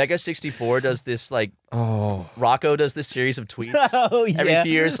 Mega 64 does this, like... Oh. Rocco does this series of tweets. Oh yeah. Every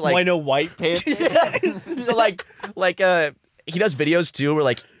few years, like... Why no white panther? So he does videos too where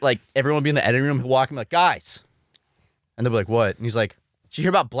like everyone will be in the editing room, he'll walk in like, guys, and they'll be like, what? And he's like, did you hear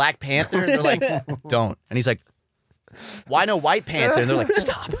about Black Panther? And they're like, don't. And he's like, why no White Panther? And they're like,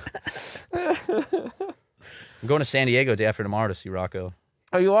 stop. I'm going to San Diego day after tomorrow to see Rocco.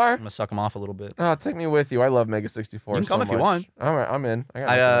 Oh, you are? I'm gonna suck him off a little bit. Oh, take me with you. I love Mega 64. You can come so if you much. want. All right, I'm in. I got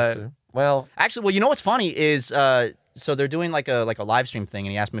I, nothing else to do. Well, Actually, well, you know what's funny is so they're doing like a live stream thing,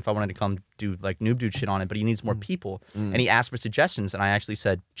 and he asked me if I wanted to come do like noob dude shit on it, but he needs more people, and he asked for suggestions, and I actually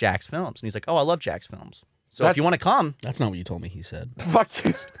said Jack's Films, and he's like, oh, I love Jack's Films. So if you That's- want to come, That's not what you told me. He said. fuck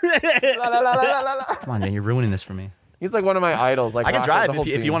you. La, la, la, la, la, la. come on, man, you're ruining this for me. He's like one of my idols. Like I can Rocco, drive the whole if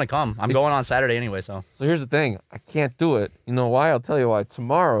you team. want to come. I'm going on Saturday anyway, so. So here's the thing. I can't do it. You know why? I'll tell you why.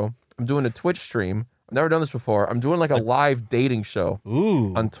 Tomorrow, I'm doing a Twitch stream. I've never done this before. I'm doing like a live dating show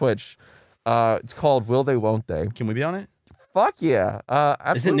Ooh. on Twitch. It's called Will They, Won't They? Can we be on it? Fuck yeah. Is it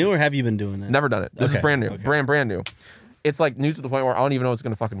Absolutely. new or have you been doing it? Never done it. This is Okay, brand new. okay. Brand new. It's like new to the point where I don't even know it's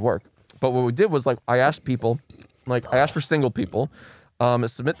gonna fucking work. But what we did was like I asked people, like I asked for single people,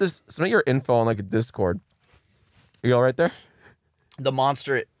 submit your info on like a Discord. Are you all right there? The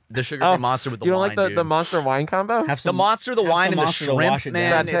monster, the sugar-free monster with the you don't wine, like dude. the monster wine combo? Have The some, monster, the have wine, some and the monster to wash shrimp, it man.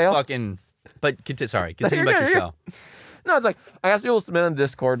 down. Bad tail? It's fucking... But continue about your You're show. No, it's like I asked people to submit on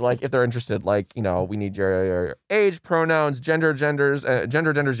Discord, like if they're interested, like we need your age, pronouns, genders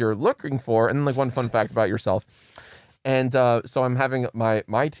you're looking for, and then like one fun fact about yourself. And so I'm having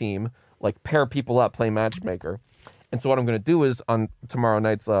my team like pair people up, play matchmaker, And so what I'm going to do is on tomorrow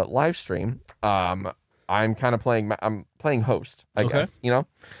night's live stream, I'm kind of I'm playing host, I guess, you know?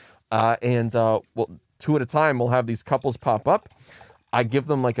 And well, 2 at a time, we'll have these couples pop up. I give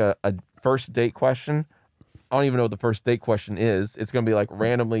them like a first date question. I don't even know what the first date question is. It's going to be like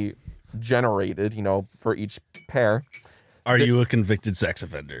randomly generated, you know, for each pair. Are you a convicted sex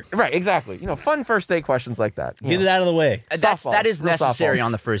offender? Right, exactly. You know, fun first date questions like that. Get it out of the way. That is Real necessary softballs.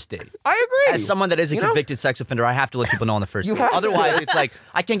 on the first date. I agree. As someone that is a You know? convicted sex offender, I have to let people know on the first You date. have to. Otherwise, it's like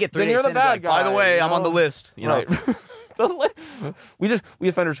I can't get 3 Then you're dates the in and be bad like, by the guy, way, you I'm on the know? list. You know, Right. The list. We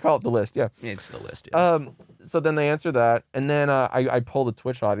offenders call it the list. Yeah. it's the list. Yeah. So then they answer that, and then I poll the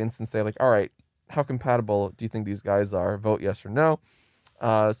Twitch audience and say like, all right, how compatible do you think these guys are? Vote yes or no.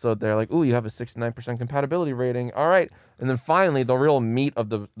 So they're like, ooh, you have a 69% compatibility rating. All right. And then finally, the real meat of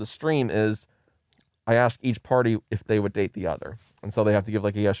the stream is I ask each party if they would date the other. And so they have to give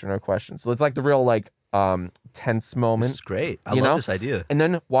like a yes or no question. So it's like the real like tense moment. This is great. I you love know? this idea. And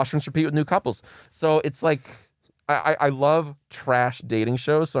then watch, rinse, repeat with new couples. So it's like, I love trash dating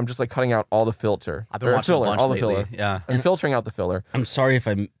shows. So I'm just like cutting out all the filter. I've been Or watching filler, a bunch all lately. the filler. Yeah. I'm filtering out the filler. I'm sorry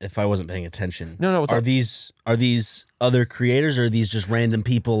if I wasn't paying attention. No, what's are up? these other creators or are these just random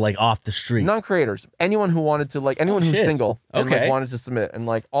people like off the street? Non-creators, anyone who wanted to, like, anyone who's shit. single and Okay. like wanted to submit, and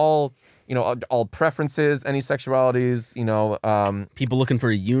like all, you know, all preferences, any sexualities, you know, People looking for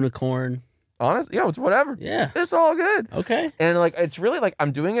a unicorn. honest, yeah, it's whatever. Yeah. It's all good. Okay. And like, it's really like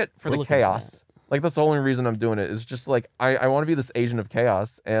I'm doing it for We're the looking for chaos. Like that's the only reason I'm doing it. Is just like I want to be this agent of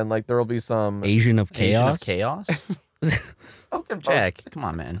chaos, and like there will be some. Asian of Asian of chaos. chaos. Okay, Jack, come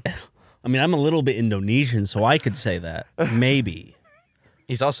on, man. I mean, I'm a little bit Indonesian, so I could say that. Maybe.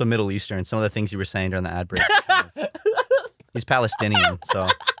 He's also Middle Eastern. Some of the things you were saying during the ad break. He's Palestinian, so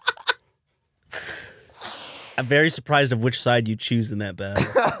I'm very surprised of which side you choose in that battle.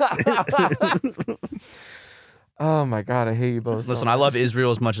 Oh my god, I hate you both. listen. so I love Israel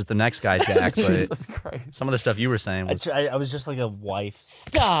as much as the next guy, Jack. But Jesus Christ. some of the stuff you were saying was I was just like a wife.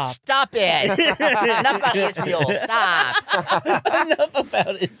 Stop. stop it. Enough about Israel. Stop. Enough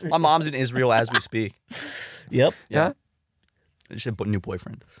about Israel. My mom's in Israel as we speak. Yep. Yeah. She had a new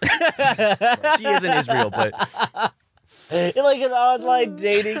boyfriend. She is in Israel, but Like an online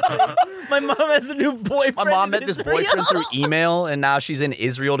dating thing. My mom has a new boyfriend. my mom in met this Israel. boyfriend through email, and now she's in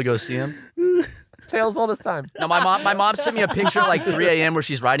Israel to go see him. Tales all this time. No, my mom sent me a picture at like 3 a.m. where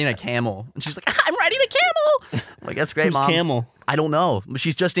she's riding a camel, and she's like, "I'm riding a camel." I'm like, that's great, Who's mom. camel? I don't know.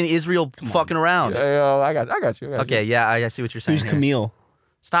 She's just in Israel fucking around. Hey, yo, I got you. Okay, yeah, I see what you're saying. Who's here. Camille?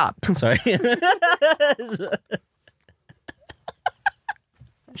 Stop. Sorry.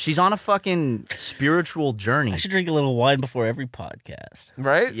 She's on a fucking spiritual journey. I should drink a little wine before every podcast.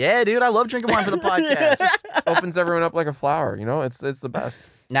 Right? Yeah, dude, I love drinking wine for the podcast. Opens everyone up like a flower. You know, it's the best.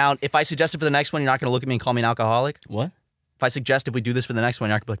 Now, if I suggest it for the next one, you're not going to look at me and call me an alcoholic? What? If I suggest if we do this for the next one,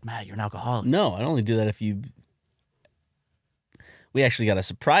 you're not going to be like, Matt, you're an alcoholic. No, I only do that if you. We actually got a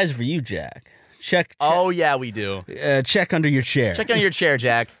surprise for you, Jack. Check. Oh, yeah, we do. Check under your chair. Check on your chair,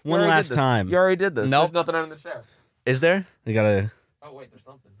 Jack. One You already last did this. time. You already did this. Nope. There's nothing under the chair. Is there? We gotta. Oh wait, there's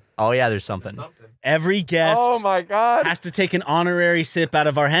something. Oh, yeah, there's something. Every guest Oh my god. has to take an honorary sip out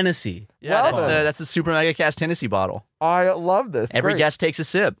of our Hennessy. Yeah, Well that's the SuperMegaCast Tennessee bottle. I love this. Every Great. guest takes a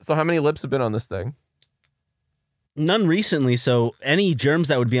sip. So how many lips have been on this thing? None recently, so any germs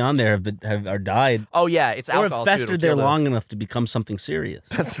that would be on there are died Oh, yeah, it's or alcohol. have too. It'll festered there kill them. long enough to become something serious.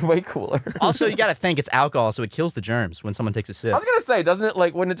 That's way cooler. Also, you got to think it's alcohol, so it kills the germs when someone takes a sip. I was gonna say, doesn't it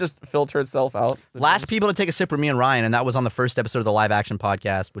like wouldn't it just filter itself out? Last people to take a sip were me and Ryan, and that was on the first episode of the live action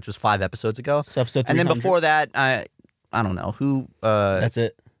podcast, which was 5 episodes ago. So episode And then 300. before that, I don't know who. That's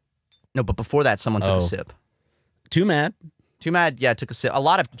it. No, but before that, someone took Oh. a sip. Too mad. Too Mad, yeah, took a sip. A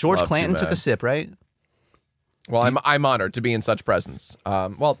lot of George Love Too Clanton took a Mad. sip, right? Well, I'm honored to be in such presence.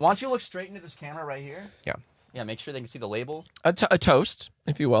 Well, Why don't you look straight into this camera right here? Yeah. Yeah, make sure they can see the label. a toast,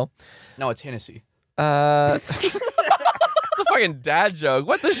 if you will. No, it's Hennessy. It's a fucking dad joke.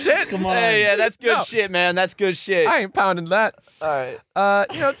 What the shit? Come on. Hey, yeah, that's good No. shit, man. That's good shit. I ain't pounding that. All right.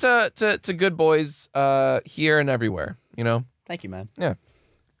 You know, to good boys here and everywhere. You know. Thank you, man. Yeah.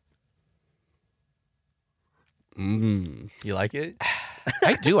 You like it?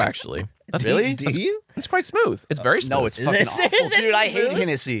 I do actually. That's Really? That's, Do you? It's quite smooth. It's very smooth. No, it's Is fucking it- awful, is it dude. I hate smooth?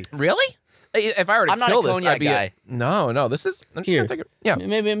 Hennessy. really. If I were to I'm not kill a this, cognac I'd be guy. No. This is. I'm just Here. gonna take it. Yeah.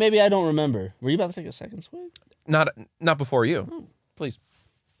 Maybe I don't remember. Were you about to take a second swig? Not before you. Please.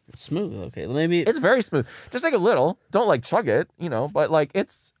 It's smooth. Okay, maybe. It's very smooth. Just like a little. Don't like chug it, you know, but like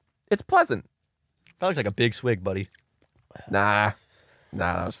it's pleasant. That looks like a big swig, buddy. Nah,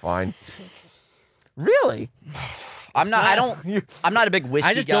 that was fine. Really? I'm not a big whiskey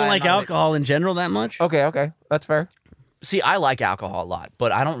guy. I just don't like I'm not a big- alcohol in general that much. Okay, that's fair. See, I like alcohol a lot,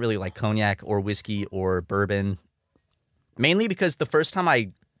 but I don't really like cognac or whiskey or bourbon. Mainly because the first time I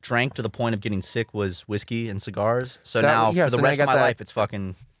drank to the point of getting sick was whiskey and cigars. So now for the rest of my life, it's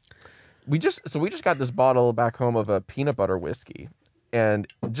fucking. We just got this bottle back home of a peanut butter whiskey, and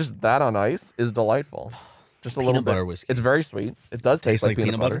just that on ice is delightful. Just a little bit. Butter whiskey. It's very sweet. It does taste like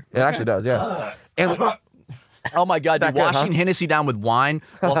peanut butter. It actually does, yeah. And Oh my god, dude! That good, Washing huh? Hennessy down with wine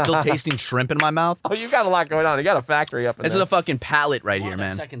while still tasting shrimp in my mouth. oh, you got a lot going on. You got a factory up in This there. is a fucking palate right here,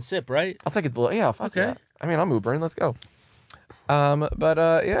 man. Second sip, right? I'll take it. Yeah, fuck Okay. yeah. I mean, I'm Ubering. Let's go.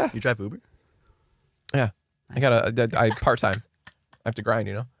 Yeah. You drive Uber? Yeah. I part-time. I have to grind,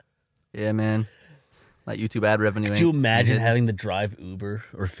 you know? Yeah, man. That YouTube ad revenue. Could you imagine having to drive Uber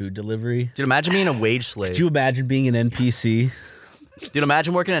or food delivery? Dude, imagine being a wage slave. Could you imagine being an NPC? Dude,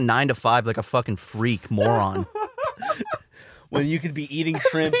 imagine working a 9 to 5 like a fucking freak moron. When you could be eating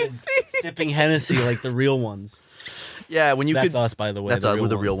shrimp and sipping Hennessy like the real ones. Yeah, when you That's could. us, by the way. That's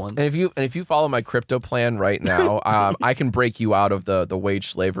the real ones. And if you follow my crypto plan right now, I can break you out of the wage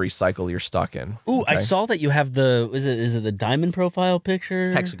slavery cycle you're stuck in. Ooh, I saw that you have the is it the diamond profile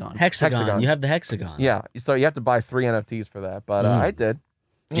picture? Hexagon. Hexagon. You have the hexagon. Yeah. So you have to buy 3 NFTs for that, but I did.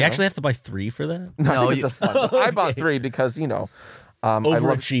 Do you actually have to buy 3 for that? No, I think you- it's just fun. I bought 3 because I love.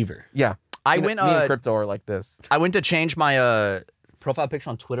 Overachiever. Yeah. I Me went. and crypto are like this. I went to change my profile picture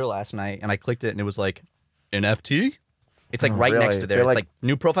on Twitter last night, and I clicked it, and it was like NFT. It's like right really? next to there. They're It's like- like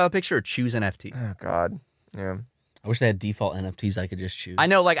new profile picture or choose NFT. Oh God. Yeah. I wish they had default NFTs I could just choose. I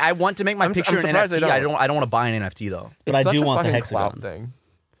know, like I want to make my I'm picture an surprised they NFT. I don't. don't want to buy an NFT though. But It's I such do a want the fucking clout hexagon. thing.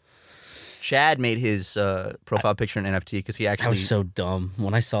 Chad made his profile picture an NFT because he I actually was so dumb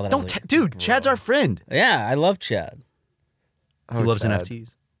when I saw that. I don't. was like, Dude, Chad's our friend. yeah, I love Chad. He Oh, loves Chad. NFTs.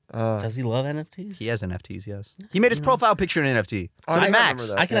 Does he love NFTs? He has NFTs. Yes. He made his profile picture an NFT. Oh, So I did remember Max.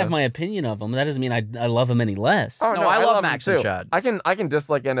 that. I can have my opinion of him. That doesn't mean I love him any less. Oh, No, I love him Max and too. Chad. I can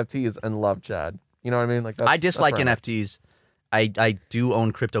dislike NFTs and love Chad. You know what I mean? Like that's, I dislike that's where I'm at. NFTs. I do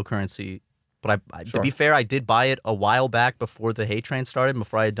own cryptocurrency, but to Sure. be fair, I did buy it a while back before the hate train started,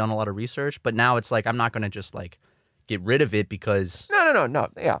 before I had done a lot of research. But now it's like I'm not gonna just like get rid of it because No.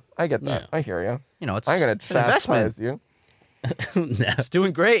 Yeah, I get that. Yeah. I hear you. you know it's I'm gonna it's an investment. chastise you. It's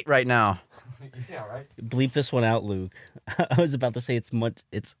doing great right now. Yeah, right. Bleep this one out, Luke. I was about to say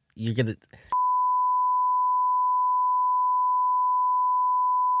you're gonna.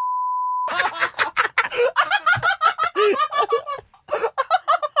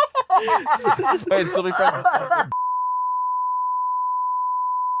 Wait, still be friends.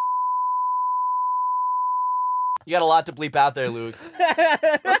 You got a lot to bleep out there, Luke.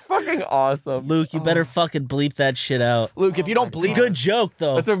 That's fucking awesome. Luke, you better fucking bleep that shit out. Luke, if you don't It's a bleep, good joke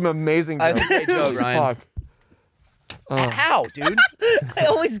though. That's an amazing joke. That's a great joke, Ryan. Fuck. How, dude? I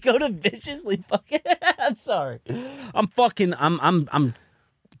always go to viciously fucking. I'm sorry. I'm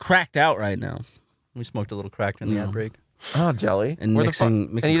cracked out right now. We smoked a little crack during the ad break. Oh, jelly. And Where mixing- the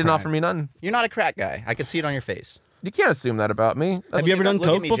fuck? mixing And you didn't crack. offer me nothing. You're not a crack guy. I can see it on your face. You can't assume that about me. Have you ever done Look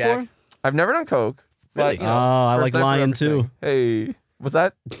at coke me, before? Jack. I've never done coke. Really? But, you know, Oh, I first like time for lying everything. too. Hey, what's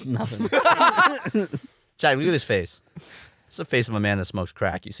that? Nothing. Jack, look at his face. It's the face of a man that smokes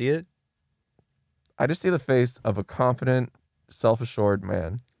crack. You see it? I just see the face of a confident, self-assured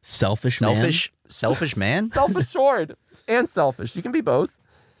man. Selfish man. Selfish man? Self-assured and selfish. You can be both.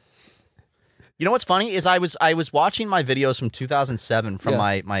 You know what's funny is I was watching my videos from 2007 from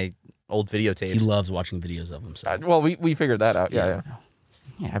Yeah. my old videotapes. He loves watching videos of himself. Well, we figured that out. Yeah.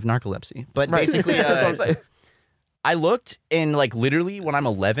 Yeah, I have narcolepsy. But Right. basically, That's what I'm saying. I looked and like literally when I'm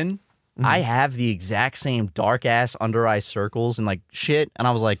 11, I have the exact same dark ass under eye circles and like shit, and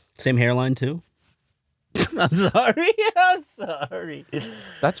I was like, Same hairline too. I'm sorry. I'm sorry.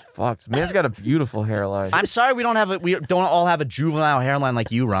 That's fucked. Man's got a beautiful hairline. I'm sorry we don't all have a juvenile hairline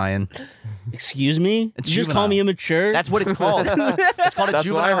like you, Ryan. Excuse me. It's you just juvenile. call me immature. That's what it's called. It's called a That's what I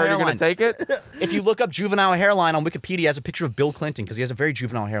juvenile heard. You're hairline. gonna take it? If you look up juvenile hairline on Wikipedia, it has a picture of Bill Clinton because he has a very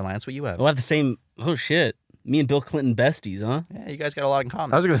juvenile hairline. That's what you have. We'll have the same. Oh shit. Me and Bill Clinton besties, huh? Yeah, you guys got a lot in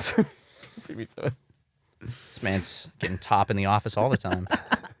common. I was gonna say. Beat me to it. This man's getting top in the office all the time.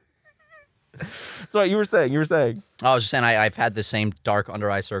 So you were saying. I was just saying I've had the same dark under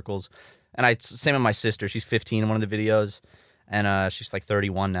eye circles, and same with my sister. She's 15 in one of the videos, and she's like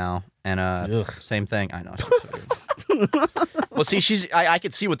 31 now, and Ugh. same thing. I know. Well, see, I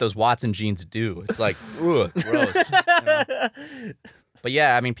could see what those Watson genes do. It's like, ugh, gross. You know? But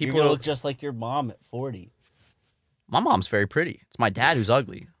yeah, I mean, You're people gonna look just like your mom at 40. My mom's very pretty. It's my dad who's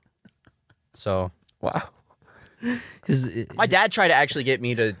ugly. So Wow. my dad tried to actually get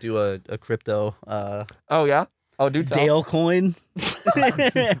me to do a crypto. Oh yeah. Oh, do tell. Dale coin.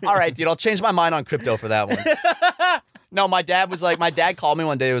 All right, dude, I'll change my mind on crypto for that one. No, my dad called me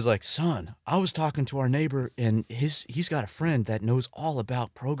one day. He was like, son, I was talking to our neighbor and he's got a friend that knows all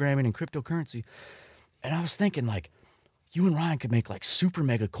about programming and cryptocurrency. And I was thinking like, you and Ryan could make like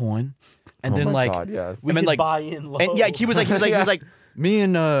SuperMega coin. And then like, God, yes. We and then could like, buy in low. and yeah, he was like, me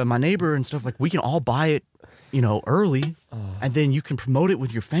and my neighbor and stuff, like we can all buy it, early and then you can promote it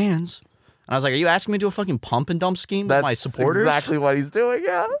with your fans. And I was like, are you asking me to do a fucking pump and dump scheme with my supporters? Exactly what he's doing,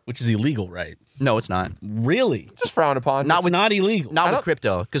 yeah. Which is illegal, right? No, it's not. Really? Just frowned upon. Not It's with not illegal. Not with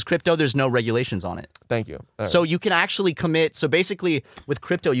crypto, because crypto, there's no regulations on it. Thank you. All So right. you can actually commit. So basically, with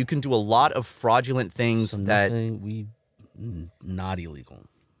crypto, you can do a lot of fraudulent things that Not illegal.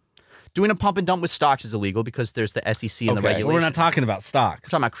 doing a pump and dump with stocks is illegal because there's the SEC and the Okay. regulations. Well, we're not talking about stocks.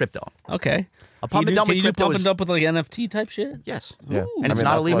 We're talking about crypto. Okay. A pump and dump Can with you do crypto pump is and dump with like NFT type shit? yes. Yeah. Ooh. And it's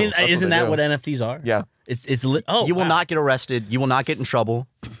not that's illegal. what- I mean, that's isn't they that do. what NFTs are? Yeah. It's oh, You will wow. not get arrested. You will not get in trouble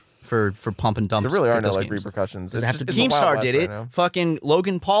for pump and dump. There really are no crypto like schemes. repercussions. Does it have to it's the Wild Keemstar West did right it. now. Fucking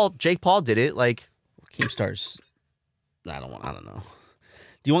Jake Paul did it. Like Keemstar's. I don't know.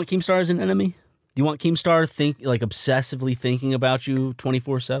 Do you want Keemstar as an enemy? Do you want Keemstar obsessively thinking about you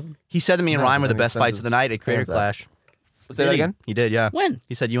 24/7? he said that me and No, Ryan were the then he best sends fights of the his night at Creator fans out. Clash. Say that Did he? again? He did, yeah. When?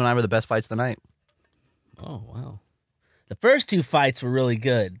 He said you and I were the best fights of the night. Oh wow. The first two fights were really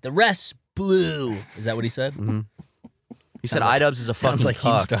good. The rest blew. Is that what he said? Mm-hmm. He said like- iDubbbz is a Sounds fucking like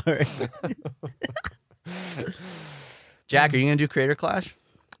cuck. Keemstar. Jack, are you gonna do Creator Clash?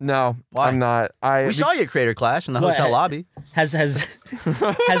 No, Why? I'm not. We saw you at Creator Clash in the What? hotel lobby. has his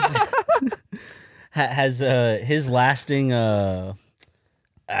lasting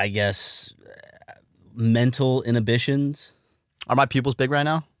I guess mental inhibitions. Are my pupils big right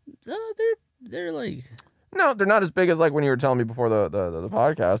now? They're like No, they're not as big as like when you were telling me before the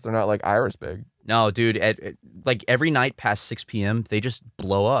podcast. They're not like iris big. No, dude. Like every night past 6 p.m., they just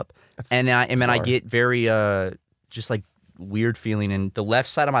blow up, and then I bizarre. get very just like weird feeling, and the left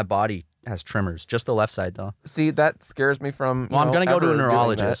side of my body has tremors. Just the left side, though. See, that scares me from. Well, I'm gonna go to a ever doing that.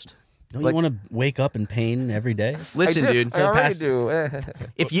 neurologist. don't Like- you want to wake up in pain every day? Listen, I do. dude. I already past- do.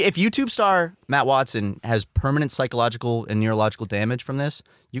 If YouTube star Matt Watson has permanent psychological and neurological damage from this,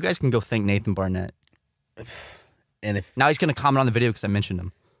 you guys can go thank Nathan Barnett. And if Now he's gonna comment on the video because I mentioned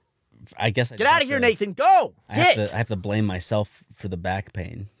him. I guess I Get just out have of here, to- Nathan. Go. I Get. have to blame myself for the back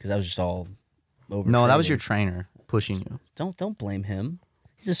pain because I was just all over. No, that was your trainer pushing you. Don't blame him.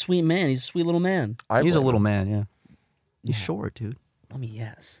 He's a sweet man. He's a sweet little man. He's a blame little him. man, yeah. He's short, dude. I mean,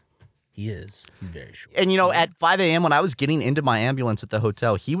 yes, he is. He's very short. And at 5 a.m. when I was getting into my ambulance at the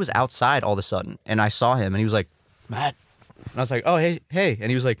hotel, he was outside all of a sudden, and I saw him, and he was like, Matt. And I was like, oh, hey. And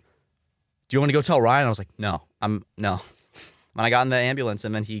he was like, do you want to go tell Ryan? I was like, no. When I got in the ambulance,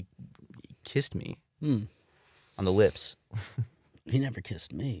 and then he kissed me on the lips. He never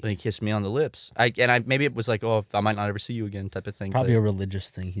kissed me. And he kissed me on the lips. Maybe it was like, oh, I might not ever see you again type of thing. Probably but a religious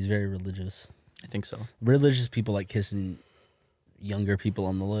thing. He's very religious. I think so. Religious people like kissing younger people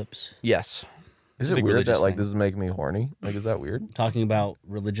on the lips. Yes. Is It's a it big weird religious that like thing. this is making me horny? Like, is that weird? Talking about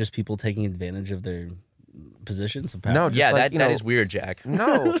religious people taking advantage of their positions of power. No, just Yeah, like, that is weird, Jack.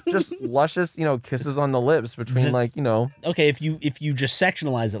 No, just luscious, kisses on the lips between Okay, if you just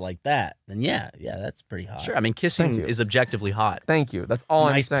sectionalize it like that, then yeah, that's pretty hot. Sure, I mean, Thank kissing you. is objectively hot. Thank you. That's all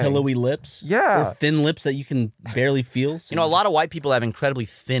Nice I'm saying. pillowy lips. Yeah. Or thin lips that you can barely feel. So A lot of white people have incredibly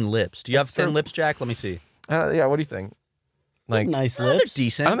thin lips. Do you have That's thin true. lips, Jack? Let me see. Yeah. What do you think? Like, nice Oh, they're lips.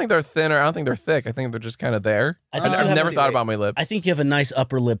 decent. I don't think they're thin or I don't think they're thick. I think they're just kind of there. I think you I've have never a- thought about my lips. I think you have a nice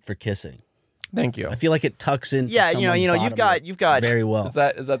upper lip for kissing. Thank you. I feel like it tucks into. Yeah, someone's you've bottom got- lip you've got- very well. Is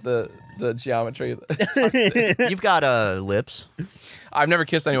that the geometry? You've got lips. I've never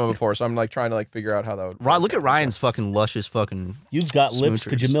kissed anyone before, so I'm like trying to like figure out how that would. Look at Ryan's fucking luscious fucking. You've got lips.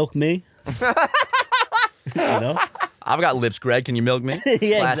 Could you Smoochers. milk me? you know? I've got lips, Greg. Can you milk me?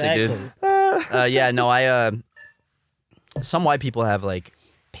 Yeah, Classic, dude. Some white people have like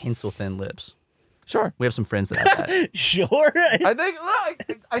pencil thin lips. sure. We have some friends that have that. Sure.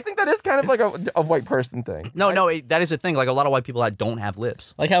 I think that is kind of like a white person thing. No, that is a thing. Like a lot of white people that don't have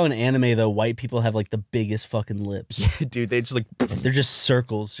lips. Like how in anime though, white people have like the biggest fucking lips. Dude, they just like. They're just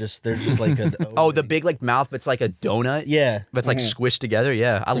circles. They're just like a Oh, the big like mouth, but it's like a donut. yeah. But it's like squished together.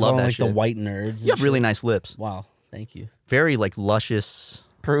 Yeah, I It's like love all that like shit. the white nerds. and You have shit. really nice lips. Wow. Thank you. Very like luscious.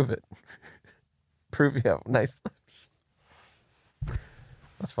 Prove it. Prove you have nice lips.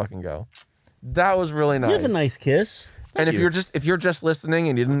 Let's fucking go. That was really nice. You have a nice kiss. And you. if you're just listening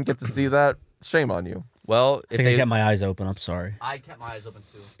and you didn't get to see that, shame on you. Well, I think I kept my eyes open. I'm sorry. I kept my eyes open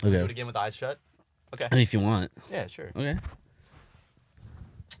too. Okay. Do it again with the eyes shut. Okay. I mean, if you want. Yeah, sure. Okay.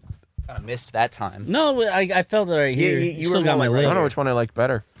 Kind of missed that time. No, I felt it right here. you You still were got more my like lip. I don't know which one I liked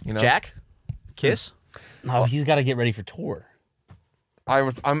better. Jack, kiss. Oh, he's got to get ready for tour. I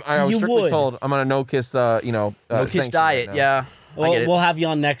was You strictly would. told I'm on a no kiss, No kiss sanction diet. right now. Yeah. I get it. We'll have you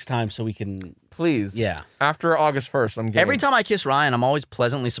on next time so we can. Please. Yeah. After August 1st, I'm getting. Every time I kiss Ryan, I'm always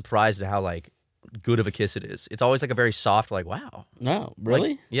pleasantly surprised at how like good of a kiss it is. It's always like a very soft, like wow. No,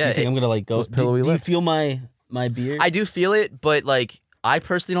 really? yeah, You think I'm gonna like go? those pillowy do you lips. feel my beard? I do feel it, but like I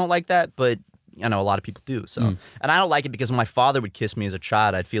personally don't like that. But I know a lot of people do. So, and I don't like it because when my father would kiss me as a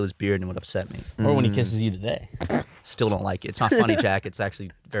child, I'd feel his beard and it would upset me. Or when he kisses you today. Still don't like it. It's not funny, Jack. It's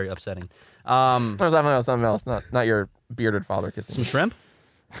actually very upsetting. No, something else. Not your bearded father kissing. Some shrimp?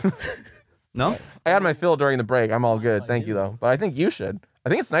 No? I had my fill during the break. I'm all good. Thank you though. But I think you should. I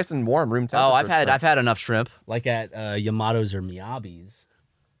think it's nice and warm room temperature. Oh, I've had enough shrimp. Like at Yamato's or Miyabi's.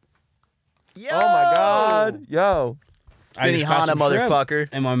 Yo! Oh my god. Yo. I just got Benihana, some shrimp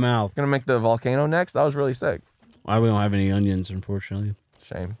motherfucker. in my mouth. Gonna make the volcano next? That was really sick. Why we don't have any onions, unfortunately.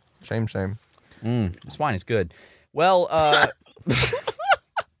 Shame. This wine is good. Well,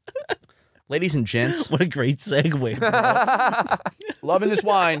 ladies and gents, What a great segue. bro. loving this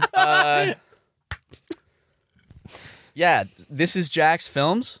wine. Yeah, this is Jack's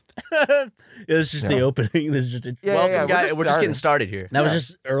Films. It's just the opening. This is just Yeah, Welcome, yeah, guys. We're just getting started here. that was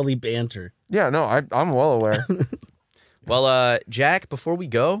just early banter. Yeah, no, I'm well aware. Well, Jack, before we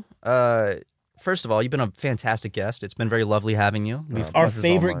go, first of all, you've been a fantastic guest. It's been very lovely having you. We've Our Pleasure's all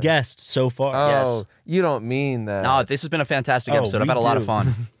favorite mine. guest so far. Oh, Yes. you don't mean that. No, this has been a fantastic Oh, episode. I've we had a lot do. of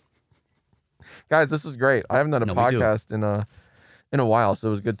fun. Guys, this is great. I haven't done a No, we do. podcast in a while, so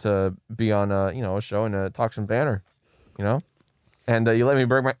it was good to be on a show and talk some banner, And you let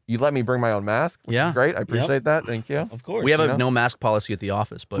me bring my own mask, which Yeah. is great. I appreciate that. Thank you. Of course. We have a know? no mask policy at the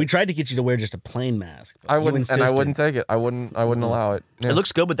office, but We tried to get you to wear just a plain mask. but I you wouldn't, and I insisted. wouldn't take it. I wouldn't allow it. Yeah. it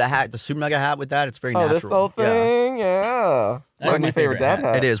looks good with the hat, the SuperMega hat with that. It's very Oh, natural. this whole thing, yeah. That's my favorite dad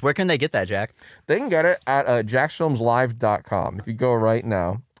hat. hat. It is. Where can they get that, Jack? They can get it at jacksfilmslive.com. If you go right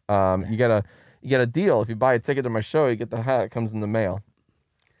now, you get a deal. If you buy a ticket to my show, you get the hat. It comes in the mail.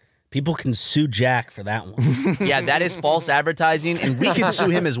 People can sue Jack for that one. Yeah, that is false advertising, and we can sue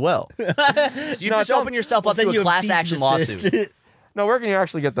him as well. So you just open yourself up to a class action lawsuit. No, where can you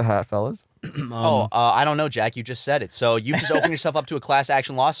actually get the hat, fellas? I don't know, Jack. You just said it. So you just open yourself up to a class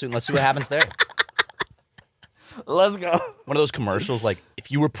action lawsuit, and let's see what happens there. Let's go. One of those commercials, like, if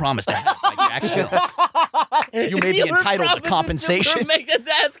you were promised a hat by Jack's Films, you may be entitled to compensation. Make a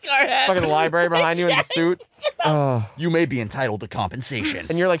NASCAR hat. Fucking library behind you in the suit. Oh, You may be entitled to compensation.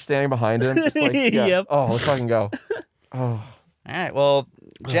 and you're like standing behind him, just like, yeah. Yep. Oh, let's fucking go. All right. Well,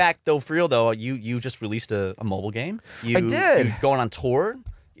 Jack, though, for real though, you just released a mobile game. I did. You're going on tour.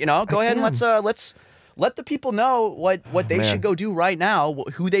 Go ahead and let's let the people know what they man. should go do right now,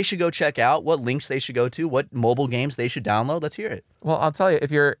 who they should go check out, what links they should go to, what mobile games they should download. Let's hear it. Well, I'll tell you,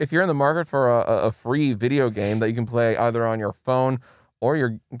 if you're in the market for a free video game that you can play either on your phone or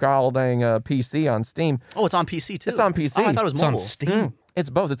your goddamn PC on Steam, Oh, it's on PC too. It's on PC. Oh, I thought it was It's mobile. on Steam. it's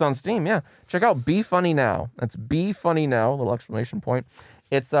both. It's on Steam. Yeah, check out Be Funny Now. That's Be Funny Now. Little exclamation point.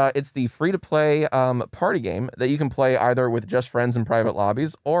 It's the free to play party game that you can play either with just friends in private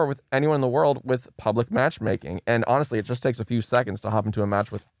lobbies or with anyone in the world with public matchmaking. And honestly, it just takes a few seconds to hop into a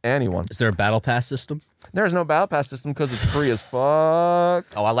match with anyone. Is there a battle pass system? There's no battle pass system because it's free as fuck.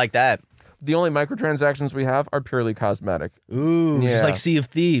 Oh, I like that. The only microtransactions we have are purely cosmetic. Ooh, just Yeah. like Sea of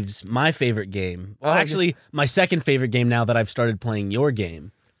Thieves, my favorite game. Well, Oh, actually, my second favorite game now that I've started playing your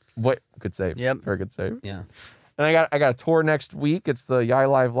game. What good save? Yep. Very good save. Yeah. And I got a tour next week. It's the Yai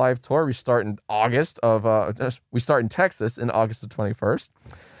Live tour. We start in August of we start in Texas in August of 21st.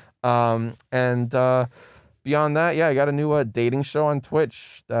 Beyond that, yeah, I got a new dating show on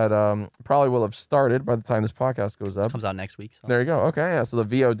Twitch that probably will have started by the time this podcast goes This up. comes out next week. So. There you go. Okay, yeah. So the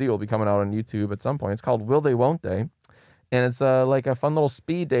VOD will be coming out on YouTube at some point. It's called Will They Won't They, and it's like a fun little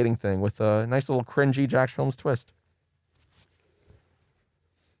speed dating thing with a nice little cringy Jack's Films twist.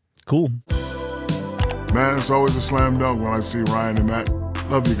 Cool. Man, it's always a slam dunk when I see Ryan and Matt.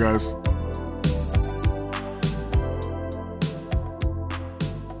 Love you guys.